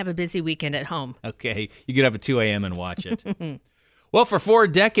because I have a busy weekend at home. Okay. You could have a 2 a.m. and watch it. Well, for 4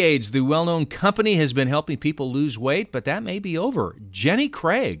 decades, the well-known company has been helping people lose weight, but that may be over. Jenny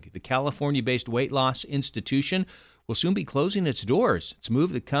Craig, the California-based weight loss institution, will soon be closing its doors. It's a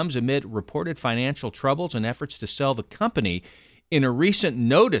move that comes amid reported financial troubles and efforts to sell the company. In a recent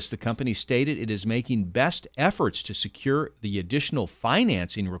notice, the company stated it is making best efforts to secure the additional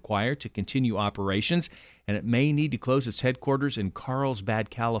financing required to continue operations, and it may need to close its headquarters in Carlsbad,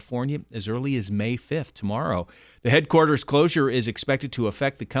 California, as early as May 5th, tomorrow. The headquarters closure is expected to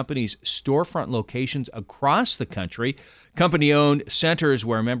affect the company's storefront locations across the country. Company-owned centers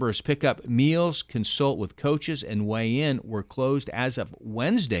where members pick up meals, consult with coaches, and weigh in were closed as of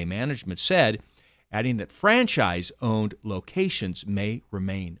Wednesday, management said, adding that franchise-owned locations may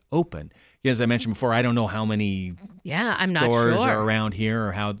remain open. As I mentioned before, I don't know how many I'm not stores sure. are around here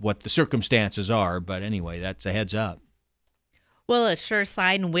or what the circumstances are, but anyway, that's a heads up. Well, a sure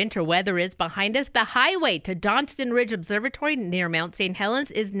sign winter weather is behind us. The highway to Johnston Ridge Observatory near Mount St.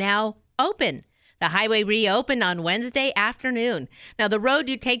 Helens is now open. The highway reopened on Wednesday afternoon. Now, the road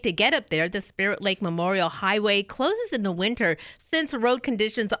you take to get up there, the Spirit Lake Memorial Highway, closes in the winter since road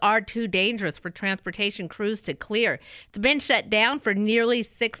conditions are too dangerous for transportation crews to clear. It's been shut down for nearly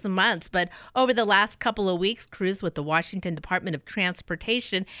 6 months, but over the last couple of weeks, crews with the Washington Department of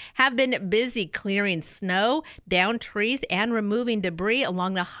Transportation have been busy clearing snow, down trees, and removing debris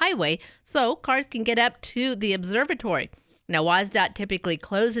along the highway so cars can get up to the observatory. Now, WSDOT typically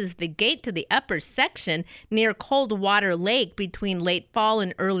closes the gate to the upper section near Coldwater Lake between late fall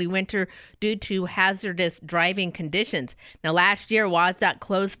and early winter due to hazardous driving conditions. Now, last year, WSDOT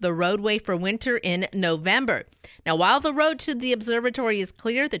closed the roadway for winter in November. Now, while the road to the observatory is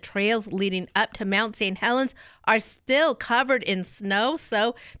clear, the trails leading up to Mount St. Helens are still covered in snow,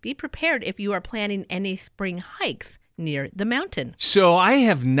 so be prepared if you are planning any spring hikes near the mountain. So I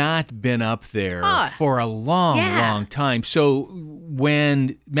have not been up there for a long time. So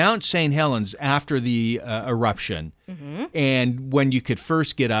when Mount St. Helens, after the eruption, and when you could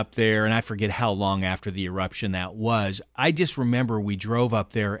first get up there, and I forget how long after the eruption that was, I just remember we drove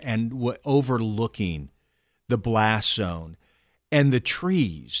up there and overlooking the blast zone. And the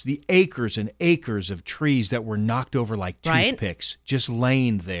trees, the acres and acres of trees that were knocked over like toothpicks, just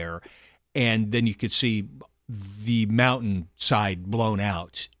laying there. And then you could see the mountainside blown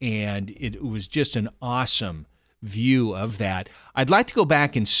out, and it was just an awesome view of that. I'd like to go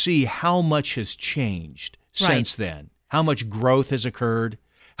back and see how much has changed since then, how much growth has occurred,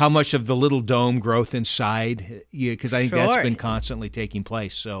 how much of the little dome growth inside, because I think that's been constantly taking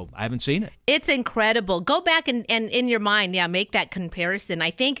place, so I haven't seen it. It's incredible. Go back and in your mind, make that comparison.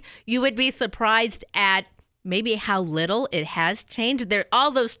 I think you would be surprised at maybe how little it has changed. All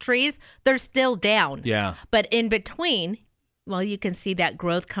those trees, they're still down. Yeah. But in between, well, you can see that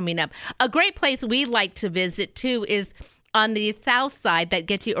growth coming up. A great place we like to visit, too, is on the south side that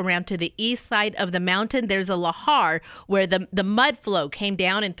gets you around to the east side of the mountain. There's a lahar where the mud flow came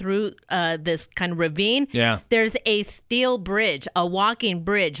down and through this kind of ravine. Yeah. There's a steel bridge, a walking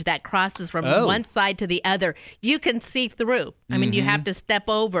bridge that crosses from one side to the other. You can see through. I mean, you have to step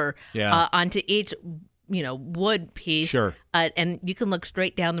over onto each wood piece. Sure. And you can look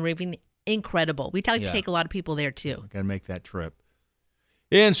straight down the ravine. Incredible. We take a lot of people there, too. Got to make that trip.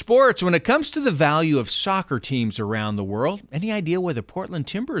 In sports, when it comes to the value of soccer teams around the world, any idea where the Portland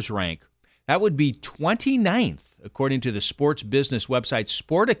Timbers rank? That would be 29th, according to the sports business website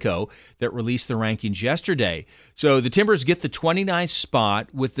Sportico that released the rankings yesterday. So the Timbers get the 29th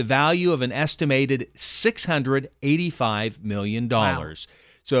spot with the value of an estimated $685 million. Wow.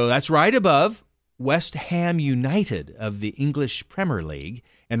 So that's right above West Ham United of the English Premier League,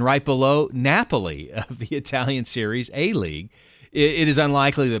 and right below Napoli of the Italian Series A League. It is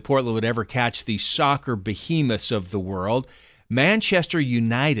unlikely that Portland would ever catch the soccer behemoths of the world. Manchester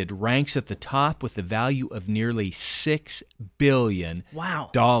United ranks at the top with a value of nearly $6 billion.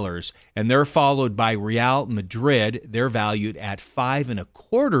 Wow. And they're followed by Real Madrid. They're valued at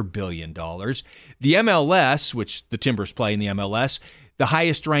 $5.25 billion. The MLS, which the Timbers play in the MLS, the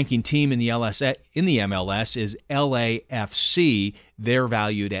highest ranking team in the MLS is LAFC. They're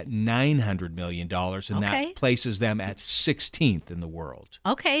valued at $900 million, and that places them at 16th in the world.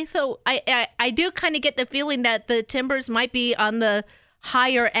 Okay, so I do kind of get the feeling that the Timbers might be on the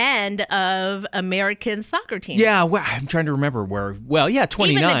higher end of American soccer teams. Yeah, well, I'm trying to remember where. Well, 29th.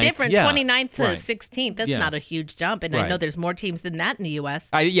 Even the difference, 29th to 16th, that's not a huge jump, and I know there's more teams than that in the U.S.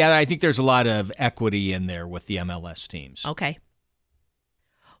 I think there's a lot of equity in there with the MLS teams. Okay.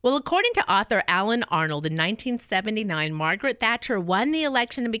 Well, according to author Alan Arnold, in 1979, Margaret Thatcher won the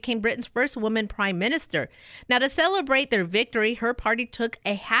election and became Britain's first woman prime minister. Now, to celebrate their victory, her party took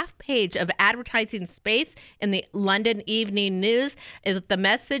a half page of advertising space in the London Evening News. The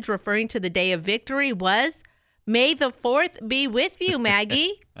message referring to the day of victory was, "May the 4th be with you,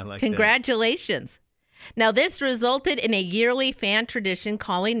 Maggie." I like Congratulations. that. Now, this resulted in a yearly fan tradition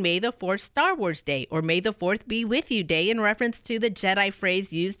calling May the 4th Star Wars Day, or May the 4th Be With You Day, in reference to the Jedi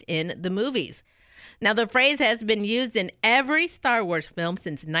phrase used in the movies. Now, the phrase has been used in every Star Wars film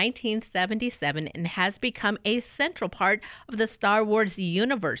since 1977 and has become a central part of the Star Wars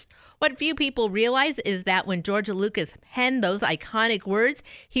universe. What few people realize is that when George Lucas penned those iconic words,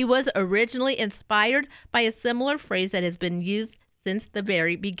 he was originally inspired by a similar phrase that has been used since the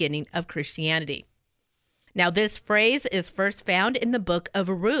very beginning of Christianity. Now, this phrase is first found in the book of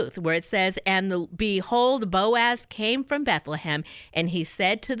Ruth, where it says, "And behold, Boaz came from Bethlehem, and he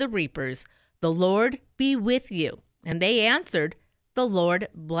said to the reapers, 'The Lord be with you.' And they answered, 'The Lord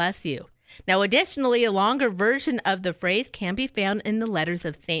bless you.'" Now, additionally, a longer version of the phrase can be found in the letters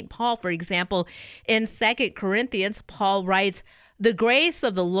of St. Paul. For example, in 2 Corinthians, Paul writes, "The grace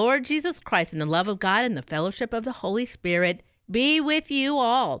of the Lord Jesus Christ and the love of God and the fellowship of the Holy Spirit be with you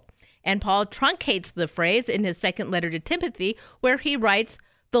all." And Paul truncates the phrase in his second letter to Timothy, where he writes,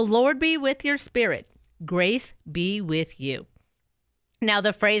 "The Lord be with your spirit. Grace be with you." Now,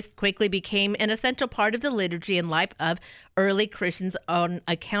 the phrase quickly became an essential part of the liturgy and life of early Christians on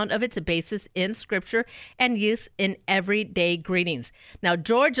account of its basis in Scripture and use in everyday greetings. Now,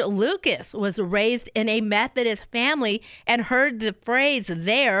 George Lucas was raised in a Methodist family and heard the phrase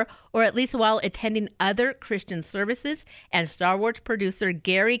there, or at least while attending other Christian services, and Star Wars producer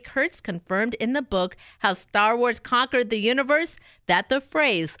Gary Kurtz confirmed in the book How Star Wars Conquered the Universe that the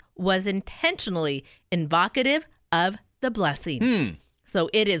phrase was intentionally invocative of the blessing. So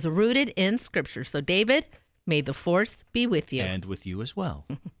it is rooted in Scripture. So, David, may the Force be with you. And with you as well.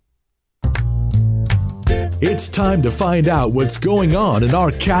 It's time to find out what's going on in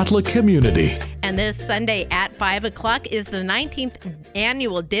our Catholic community. And this Sunday at 5 o'clock is the 19th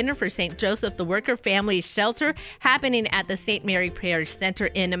annual dinner for St. Joseph the Worker Family Shelter, happening at the St. Mary Parish Center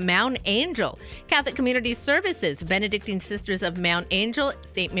in Mount Angel. Catholic Community Services, Benedictine Sisters of Mount Angel,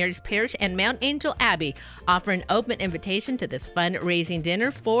 St. Mary's Parish, and Mount Angel Abbey offer an open invitation to this fundraising dinner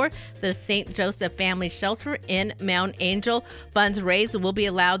for the St. Joseph Family Shelter in Mount Angel. Funds raised will be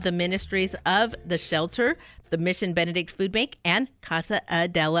allowed the ministries of the shelter, the Mission Benedict Food Bank, and Casa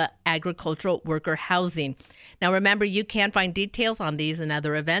Adela Agricultural Worker Housing. Now, remember, you can find details on these and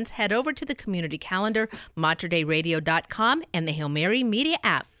other events. Head over to the community calendar, materdeiradio.com, and the Hail Mary Media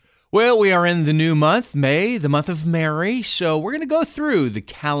app. Well, we are in the new month, May, the month of Mary. So we're going to go through the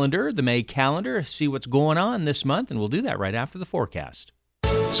calendar, the May calendar, see what's going on this month, and we'll do that right after the forecast.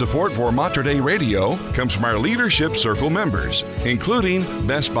 Support for Mater Dei Radio comes from our Leadership Circle members, including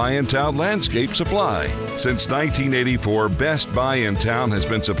Best Buy in Town Landscape Supply. Since 1984, Best Buy in Town has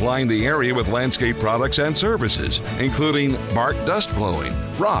been supplying the area with landscape products and services, including bark dust blowing,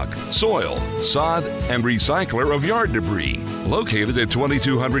 rock, soil, sod, and recycler of yard debris. Located at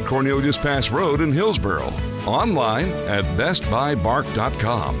 2200 Cornelius Pass Road in Hillsboro. Online at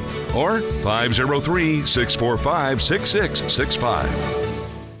bestbuybark.com or 503-645-6665.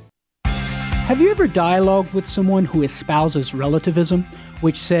 Have you ever dialogued with someone who espouses relativism,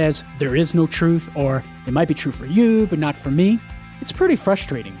 which says there is no truth, or it might be true for you, but not for me? It's pretty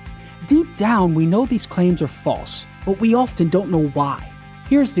frustrating. Deep down, we know these claims are false, but we often don't know why.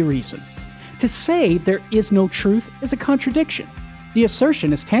 Here's the reason. To say there is no truth is a contradiction. The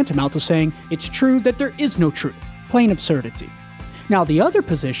assertion is tantamount to saying it's true that there is no truth. Plain absurdity. Now, the other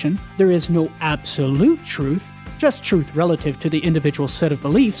position, there is no absolute truth, just truth relative to the individual set of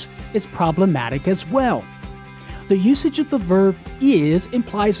beliefs, is problematic as well. The usage of the verb is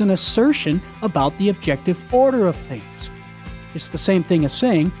implies an assertion about the objective order of things. It's the same thing as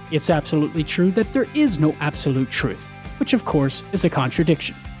saying it's absolutely true that there is no absolute truth, which of course is a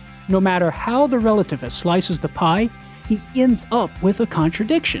contradiction. No matter how the relativist slices the pie, he ends up with a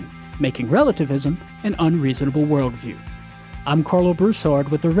contradiction, making relativism an unreasonable worldview. I'm Carlo Broussard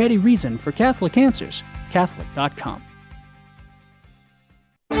with a ready reason for Catholic Answers, Catholic.com.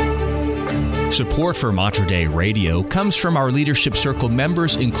 Support for Mater Dei Radio comes from our Leadership Circle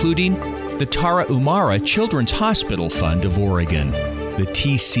members, including the Tara Umara Children's Hospital Fund of Oregon. The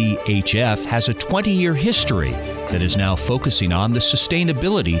TCHF has a 20-year history that is now focusing on the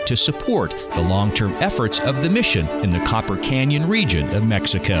sustainability to support the long-term efforts of the mission in the Copper Canyon region of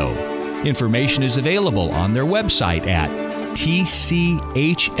Mexico. Information is available on their website at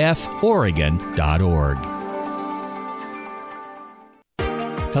tchforegon.org.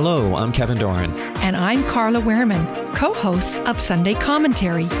 Hello, I'm Kevin Doran. And I'm Carla Wehrman, co-host of Sunday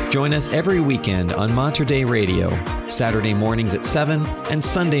Commentary. Join us every weekend on Mater Dei Radio, Saturday mornings at 7 and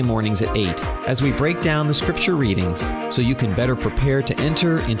Sunday mornings at 8, as we break down the scripture readings so you can better prepare to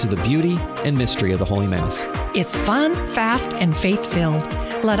enter into the beauty and mystery of the Holy Mass. It's fun, fast, and faith-filled.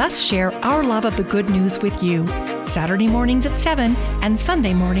 Let us share our love of the good news with you. Saturday mornings at 7 and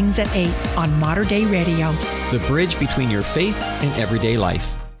Sunday mornings at 8 on Mater Dei Radio. The bridge between your faith and everyday life.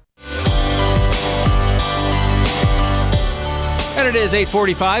 And it is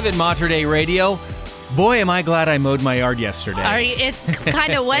 8:45 at Mater Dei Radio. Boy, am I glad I mowed my yard yesterday. It's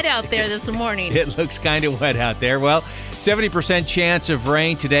kind of wet out there this morning. It looks kind of wet out there. Well, 70% chance of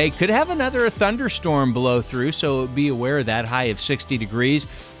rain today. Could have another thunderstorm blow through, so be aware of that. High of 60 degrees.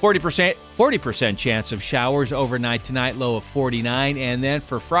 40% chance of showers overnight tonight, low of 49. And then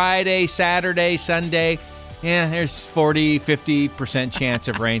for Friday, Saturday, Sunday, there's 50% chance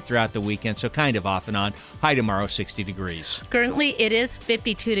of rain throughout the weekend, so kind of off and on. High tomorrow, 60 degrees. Currently, it is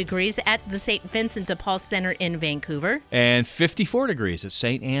 52 degrees at the St. Vincent de Paul Center in Vancouver. And 54 degrees at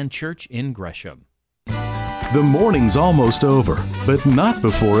St. Anne Church in Gresham. The morning's almost over, but not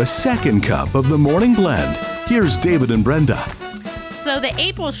before a second cup of the morning blend. Here's David and Brenda. So the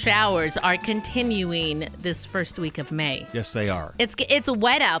April showers are continuing this first week of May. Yes, they are. It's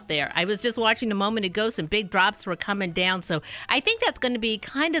wet out there. I was just watching a moment ago. Some big drops were coming down. So I think that's going to be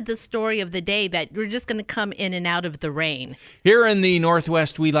kind of the story of the day, that we're just going to come in and out of the rain. Here in the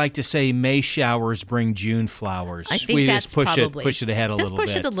Northwest, we like to say May showers bring June flowers. I think we that's just push probably, it ahead a little bit.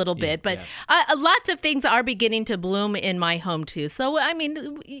 Just push it a little bit. But lots of things are beginning to bloom in my home, too. So, I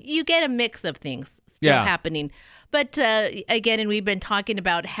mean, you get a mix of things still happening. But again, and we've been talking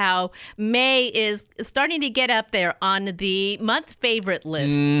about how May is starting to get up there on the month favorite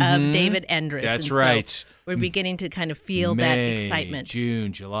list of David Endres. That's and right. So we're beginning to kind of feel May, that excitement.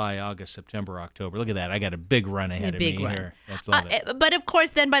 June, July, August, September, October. Look at that. I got a big run ahead of me here. Let's love it. But of course,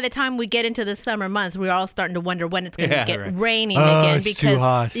 then by the time we get into the summer months, we're all starting to wonder when it's going to get raining again, it's because too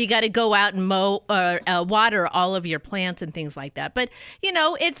hot. You got to go out and mow or water all of your plants and things like that. But,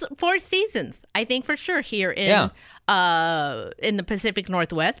 it's 4 seasons, I think, for sure here in the Pacific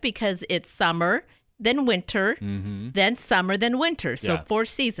Northwest, because it's summer, then winter, then summer, then winter. So 4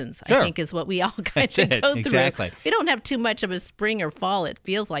 seasons, I think, is what we all kind of go through. Exactly. We don't have too much of a spring or fall, it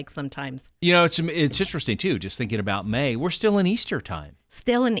feels like sometimes. It's interesting, too, just thinking about May. We're still in Easter time.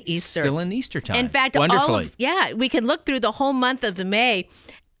 Still in Easter. time. In fact, wonderfully. we can look through the whole month of May.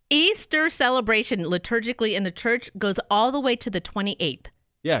 Easter celebration liturgically in the church goes all the way to the 28th.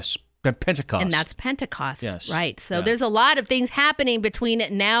 Yes. Pentecost. And that's Pentecost. Yes. Right. So there's a lot of things happening between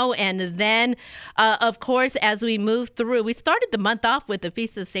now and then. Of course, as we move through, we started the month off with the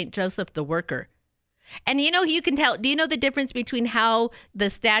Feast of St. Joseph the Worker. And you can tell, do you know the difference between how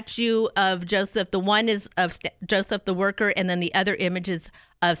the statue of Joseph, the one is of Joseph the Worker, and then the other image is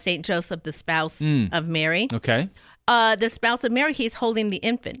of St. Joseph, the spouse of Mary? Okay. The spouse of Mary, he's holding the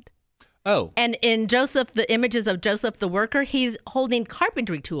infant. Oh. And in Joseph, the images of Joseph the Worker, he's holding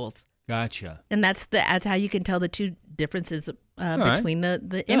carpentry tools. Gotcha. And that's how you can tell the two differences between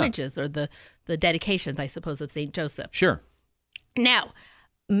the images or the dedications, I suppose, of St. Joseph. Sure. Now,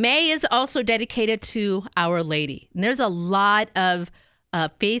 May is also dedicated to Our Lady. And there's a lot of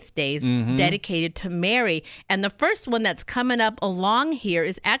feast days dedicated to Mary. And the first one that's coming up along here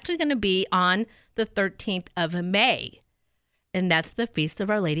is actually going to be on the 13th of May. And that's the Feast of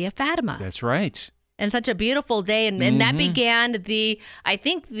Our Lady of Fatima. That's right. And such a beautiful day. And that began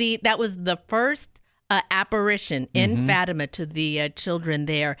that was the first apparition in Fatima to the children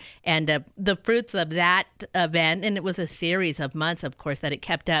there. And the fruits of that event, and it was a series of months, of course, that it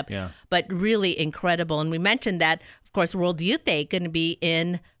kept up, but really incredible. And we mentioned that, of course, World Youth Day going to be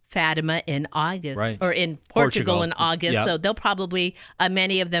in Fatima in August, or in Portugal in August. Yep. So they'll probably,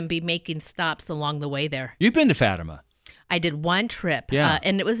 many of them, be making stops along the way there. You've been to Fatima. I did one trip,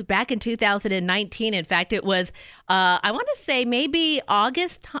 and it was back in 2019. In fact, it was, I want to say maybe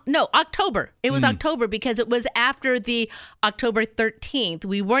October. It was October, because it was after the October 13th.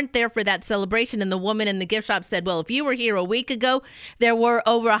 We weren't there for that celebration, and the woman in the gift shop said, well, if you were here a week ago, there were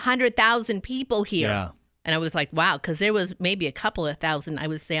over 100,000 people here. Yeah. And I was like, wow, because there was maybe a couple of thousand, I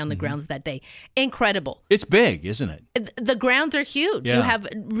would say, on the grounds that day. Incredible. It's big, isn't it? The grounds are huge. Yeah. You have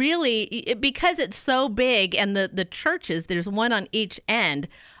really, because it's so big, and the churches, there's one on each end.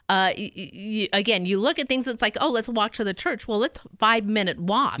 Again, you look at things, it's like, oh, let's walk to the church. Well, it's a 5-minute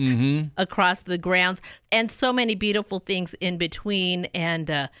walk across the grounds, and so many beautiful things in between.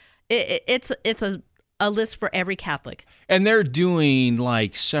 And it's a list for every Catholic. And they're doing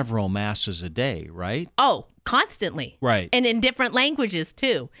like several masses a day, right? Oh, constantly. Right. And in different languages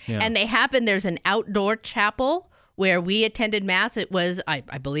too. Yeah. And there's an outdoor chapel where we attended Mass. It was, I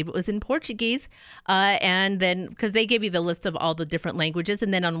believe it was in Portuguese. And then, because they give you the list of all the different languages.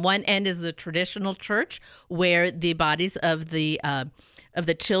 And then on one end is the traditional church where the bodies of the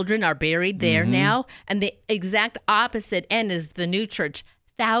children are buried there now. And the exact opposite end is the new church.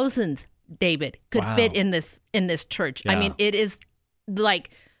 Thousands, David, could fit in this church. Yeah. I mean, it is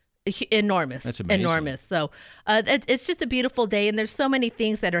like enormous. That's amazing. Enormous. So it's just a beautiful day, and there's so many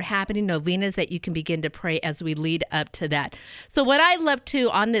things that are happening, novenas that you can begin to pray as we lead up to that. So what I love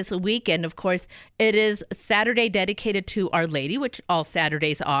to on this weekend, of course, it is Saturday dedicated to Our Lady, which all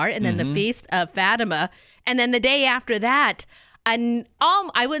Saturdays are, and then the Feast of Fatima, and then the day after that,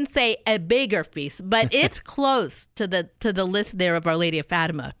 I wouldn't say a bigger feast, but it's close to the list there of Our Lady of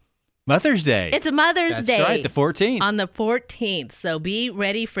Fatima. Mother's Day. It's a Mother's Day. That's right, the 14th. On the 14th. So be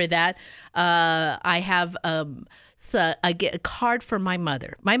ready for that. I have a card for my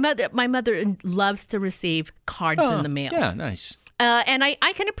mother. My mother loves to receive cards in the mail. Yeah, nice. And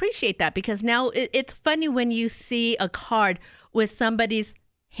I can appreciate that because now it's funny when you see a card with somebody's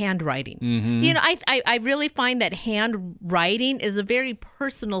handwriting. Mm-hmm. You know, I really find that handwriting is a very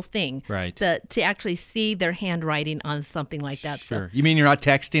personal thing. Right. To actually see their handwriting on something like that. Sure. You mean you're not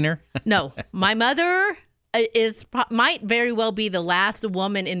texting her? No. My mother might very well be the last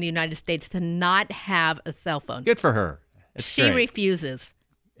woman in the United States to not have a cell phone. Good for her. She refuses.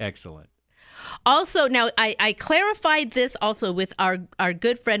 Excellent. Also, now I clarified this also with our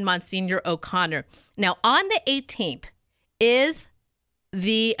good friend Monsignor O'Connor. Now, on the 18th is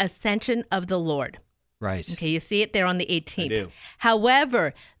the Ascension of the Lord. Right. Okay, you see it there on the 18th. I do.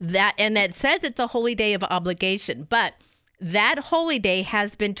 However, that says it's a holy day of obligation, but that holy day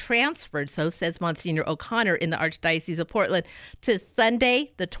has been transferred, so says Monsignor O'Connor in the Archdiocese of Portland, to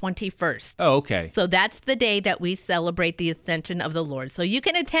Sunday the 21st. Oh, okay. So that's the day that we celebrate the Ascension of the Lord. So you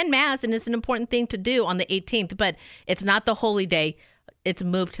can attend Mass, and it's an important thing to do on the 18th, but it's not the holy day. It's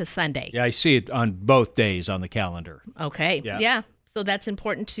moved to Sunday. Yeah, I see it on both days on the calendar. Okay. Yeah. So that's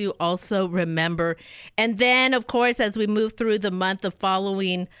important to also remember. And then, of course, as we move through the month, the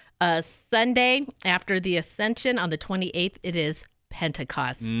following Sunday after the Ascension on the 28th, it is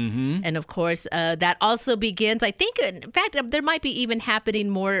Pentecost. Mm-hmm. And of course, that also begins, I think, in fact, there might be even happening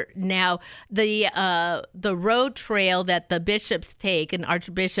more now, the road trail that the bishops take, and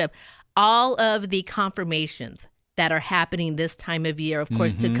Archbishop, all of the confirmations that are happening this time of year, of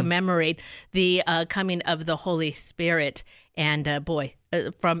course, to commemorate the coming of the Holy Spirit. And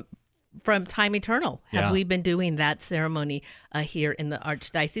from time eternal, have we been doing that ceremony here in the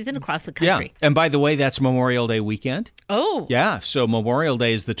Archdiocese and across the country. Yeah. And by the way, that's Memorial Day weekend. Oh. Yeah. So Memorial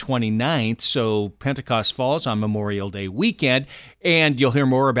Day is the 29th. So Pentecost falls on Memorial Day weekend. And you'll hear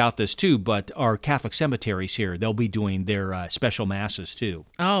more about this too. But our Catholic cemeteries here, they'll be doing their special masses too.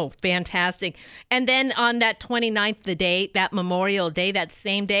 Oh, fantastic. And then on that 29th, that Memorial Day, that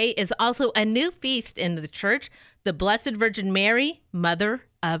same day, is also a new feast in the church. The Blessed Virgin Mary, Mother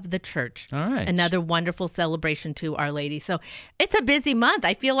of the Church. All right. Another wonderful celebration to Our Lady. So it's a busy month.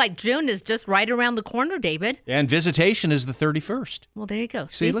 I feel like June is just right around the corner, David. And Visitation is the 31st. Well, there you go.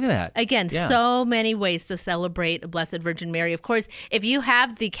 See, look at that. Again, so many ways to celebrate Blessed Virgin Mary. Of course, if you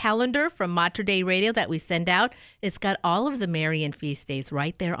have the calendar from Mater Dei Radio that we send out, it's got all of the Marian feast days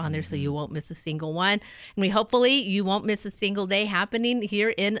right there on there, so you won't miss a single one. And hopefully you won't miss a single day happening here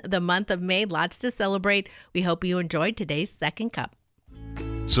in the month of May. Lots to celebrate. We hope you enjoyed today's Second Cup.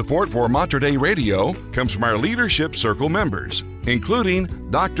 Support for Mater Dei Radio comes from our Leadership Circle members,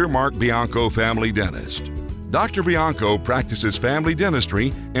 including Dr. Mark Bianco, family dentist. Dr. Bianco practices family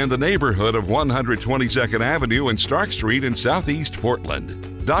dentistry in the neighborhood of 122nd Avenue and Stark Street in Southeast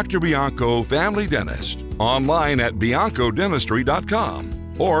Portland. Dr. Bianco, family dentist, online at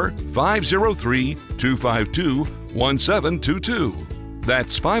biancodentistry.com or 503-252-1722.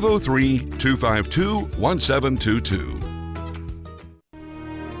 That's 503-252-1722.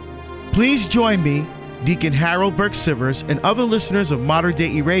 Please join me, Deacon Harold Burke-Sivers, and other listeners of Mater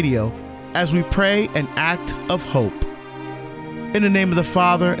Dei Radio as we pray an act of hope. In the name of the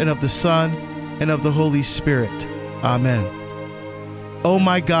Father, and of the Son, and of the Holy Spirit. Amen. Oh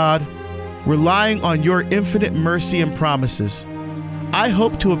my God, relying on your infinite mercy and promises, I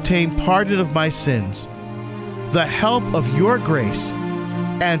hope to obtain pardon of my sins, the help of your grace,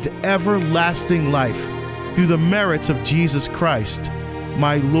 and everlasting life through the merits of Jesus Christ,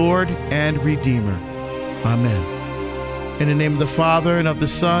 my Lord and Redeemer. Amen. In the name of the Father, and of the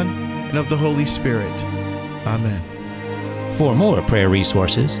Son, and of the Holy Spirit. Amen. For more prayer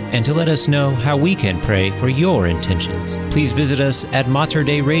resources and to let us know how we can pray for your intentions, please visit us at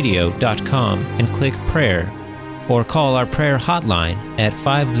materdeiradio.com and click prayer, or call our prayer hotline at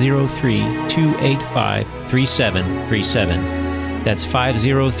 503-285-3737. That's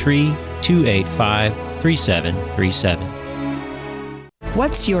 503-285-3737.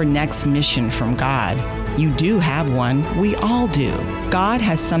 What's your next mission from God? You do have one. We all do. God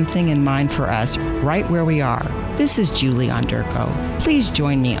has something in mind for us right where we are. This is Julie Onderko. Please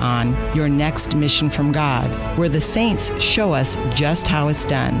join me on Your Next Mission from God, where the saints show us just how it's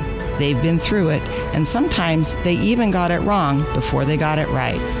done. They've been through it, and sometimes they even got it wrong before they got it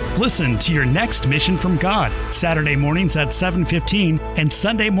right. Listen to Your Next Mission from God, Saturday mornings at 7:15 and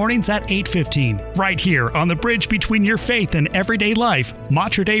Sunday mornings at 8:15, right here on the bridge between your faith and everyday life,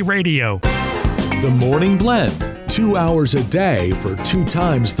 Mater Dei Radio. The Morning Blend, 2 hours a day for 2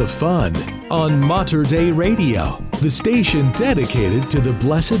 times the fun on Mater Dei Radio, the station dedicated to the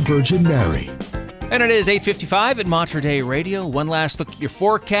Blessed Virgin Mary. And it is 8:55 at Mater Dei Radio. One last look at your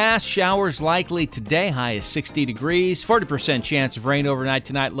forecast. Showers likely today, high is 60 degrees, 40% chance of rain overnight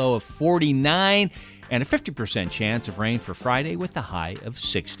tonight, low of 49, and a 50% chance of rain for Friday with a high of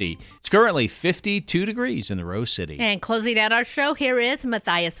 60. It's currently 52 degrees in the Rose City. And closing out our show, here is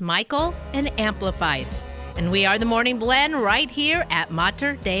Matthias Michael and Amplified. And we are the Morning Blend right here at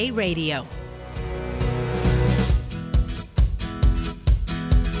Mater Dei Radio.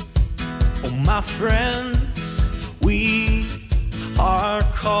 Oh, my friends, we are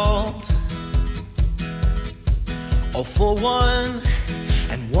called all for one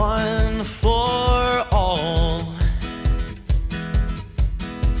and one for all,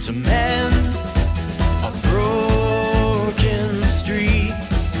 to mend our broken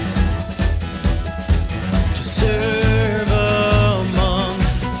streets, to serve among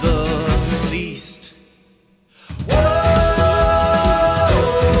the least. Whoa!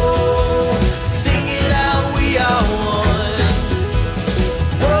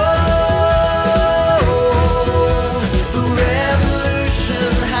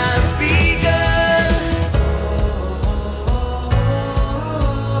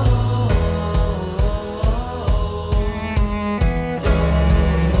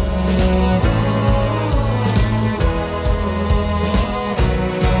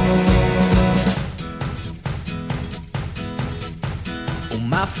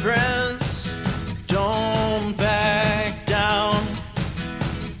 My friends, don't back down.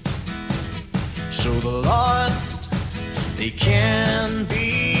 Show the lost they can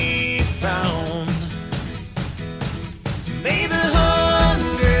be found. May the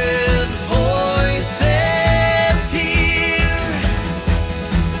 100 voices here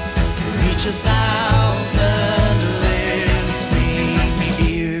reach 1,000 listening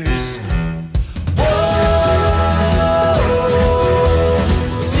ears.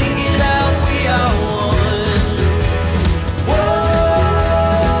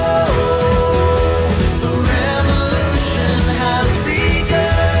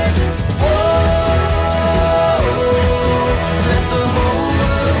 Begun.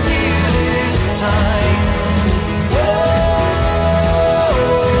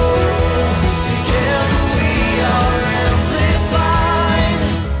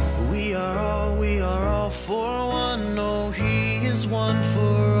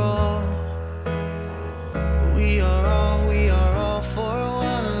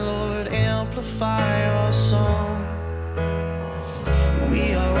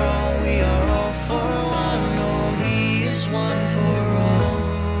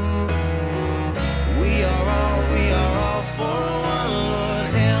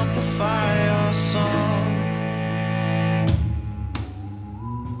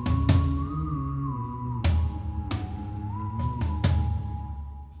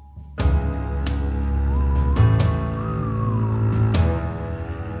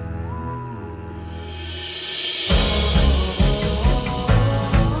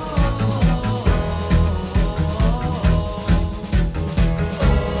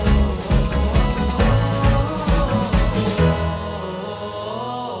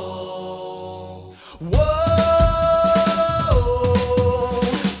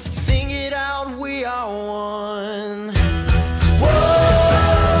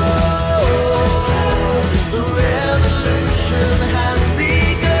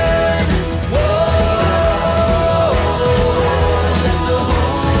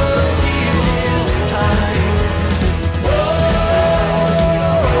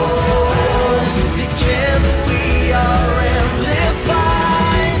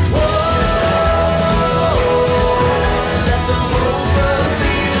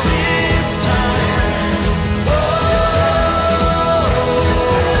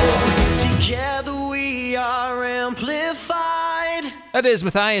 That is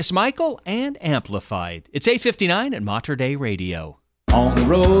Matthias Michael and Amplified. It's 8:59 at Mater Dei Radio. On the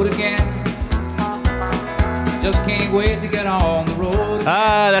road again. Just can't wait to get on the road again.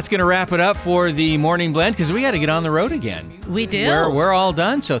 That's going to wrap it up for the Morning Blend because we got to get on the road again. We do. We're all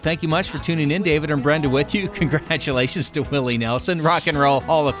done. So thank you much for tuning in. David and Brenda with you. Congratulations to Willie Nelson, Rock and Roll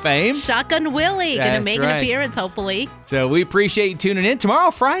Hall of Fame. Shotgun Willie going to make an appearance, hopefully. So we appreciate you tuning in. Tomorrow,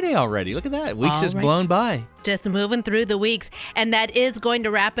 Friday already. Look at that. Week's just blown by. Just moving through the weeks. And that is going to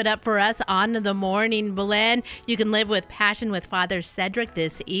wrap it up for us on the Morning Blend. You can live with passion with Father Cedric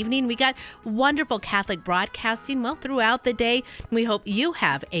this evening. We got wonderful Catholic broadcasting, well, throughout the day. We hope you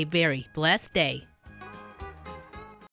have a very blessed day.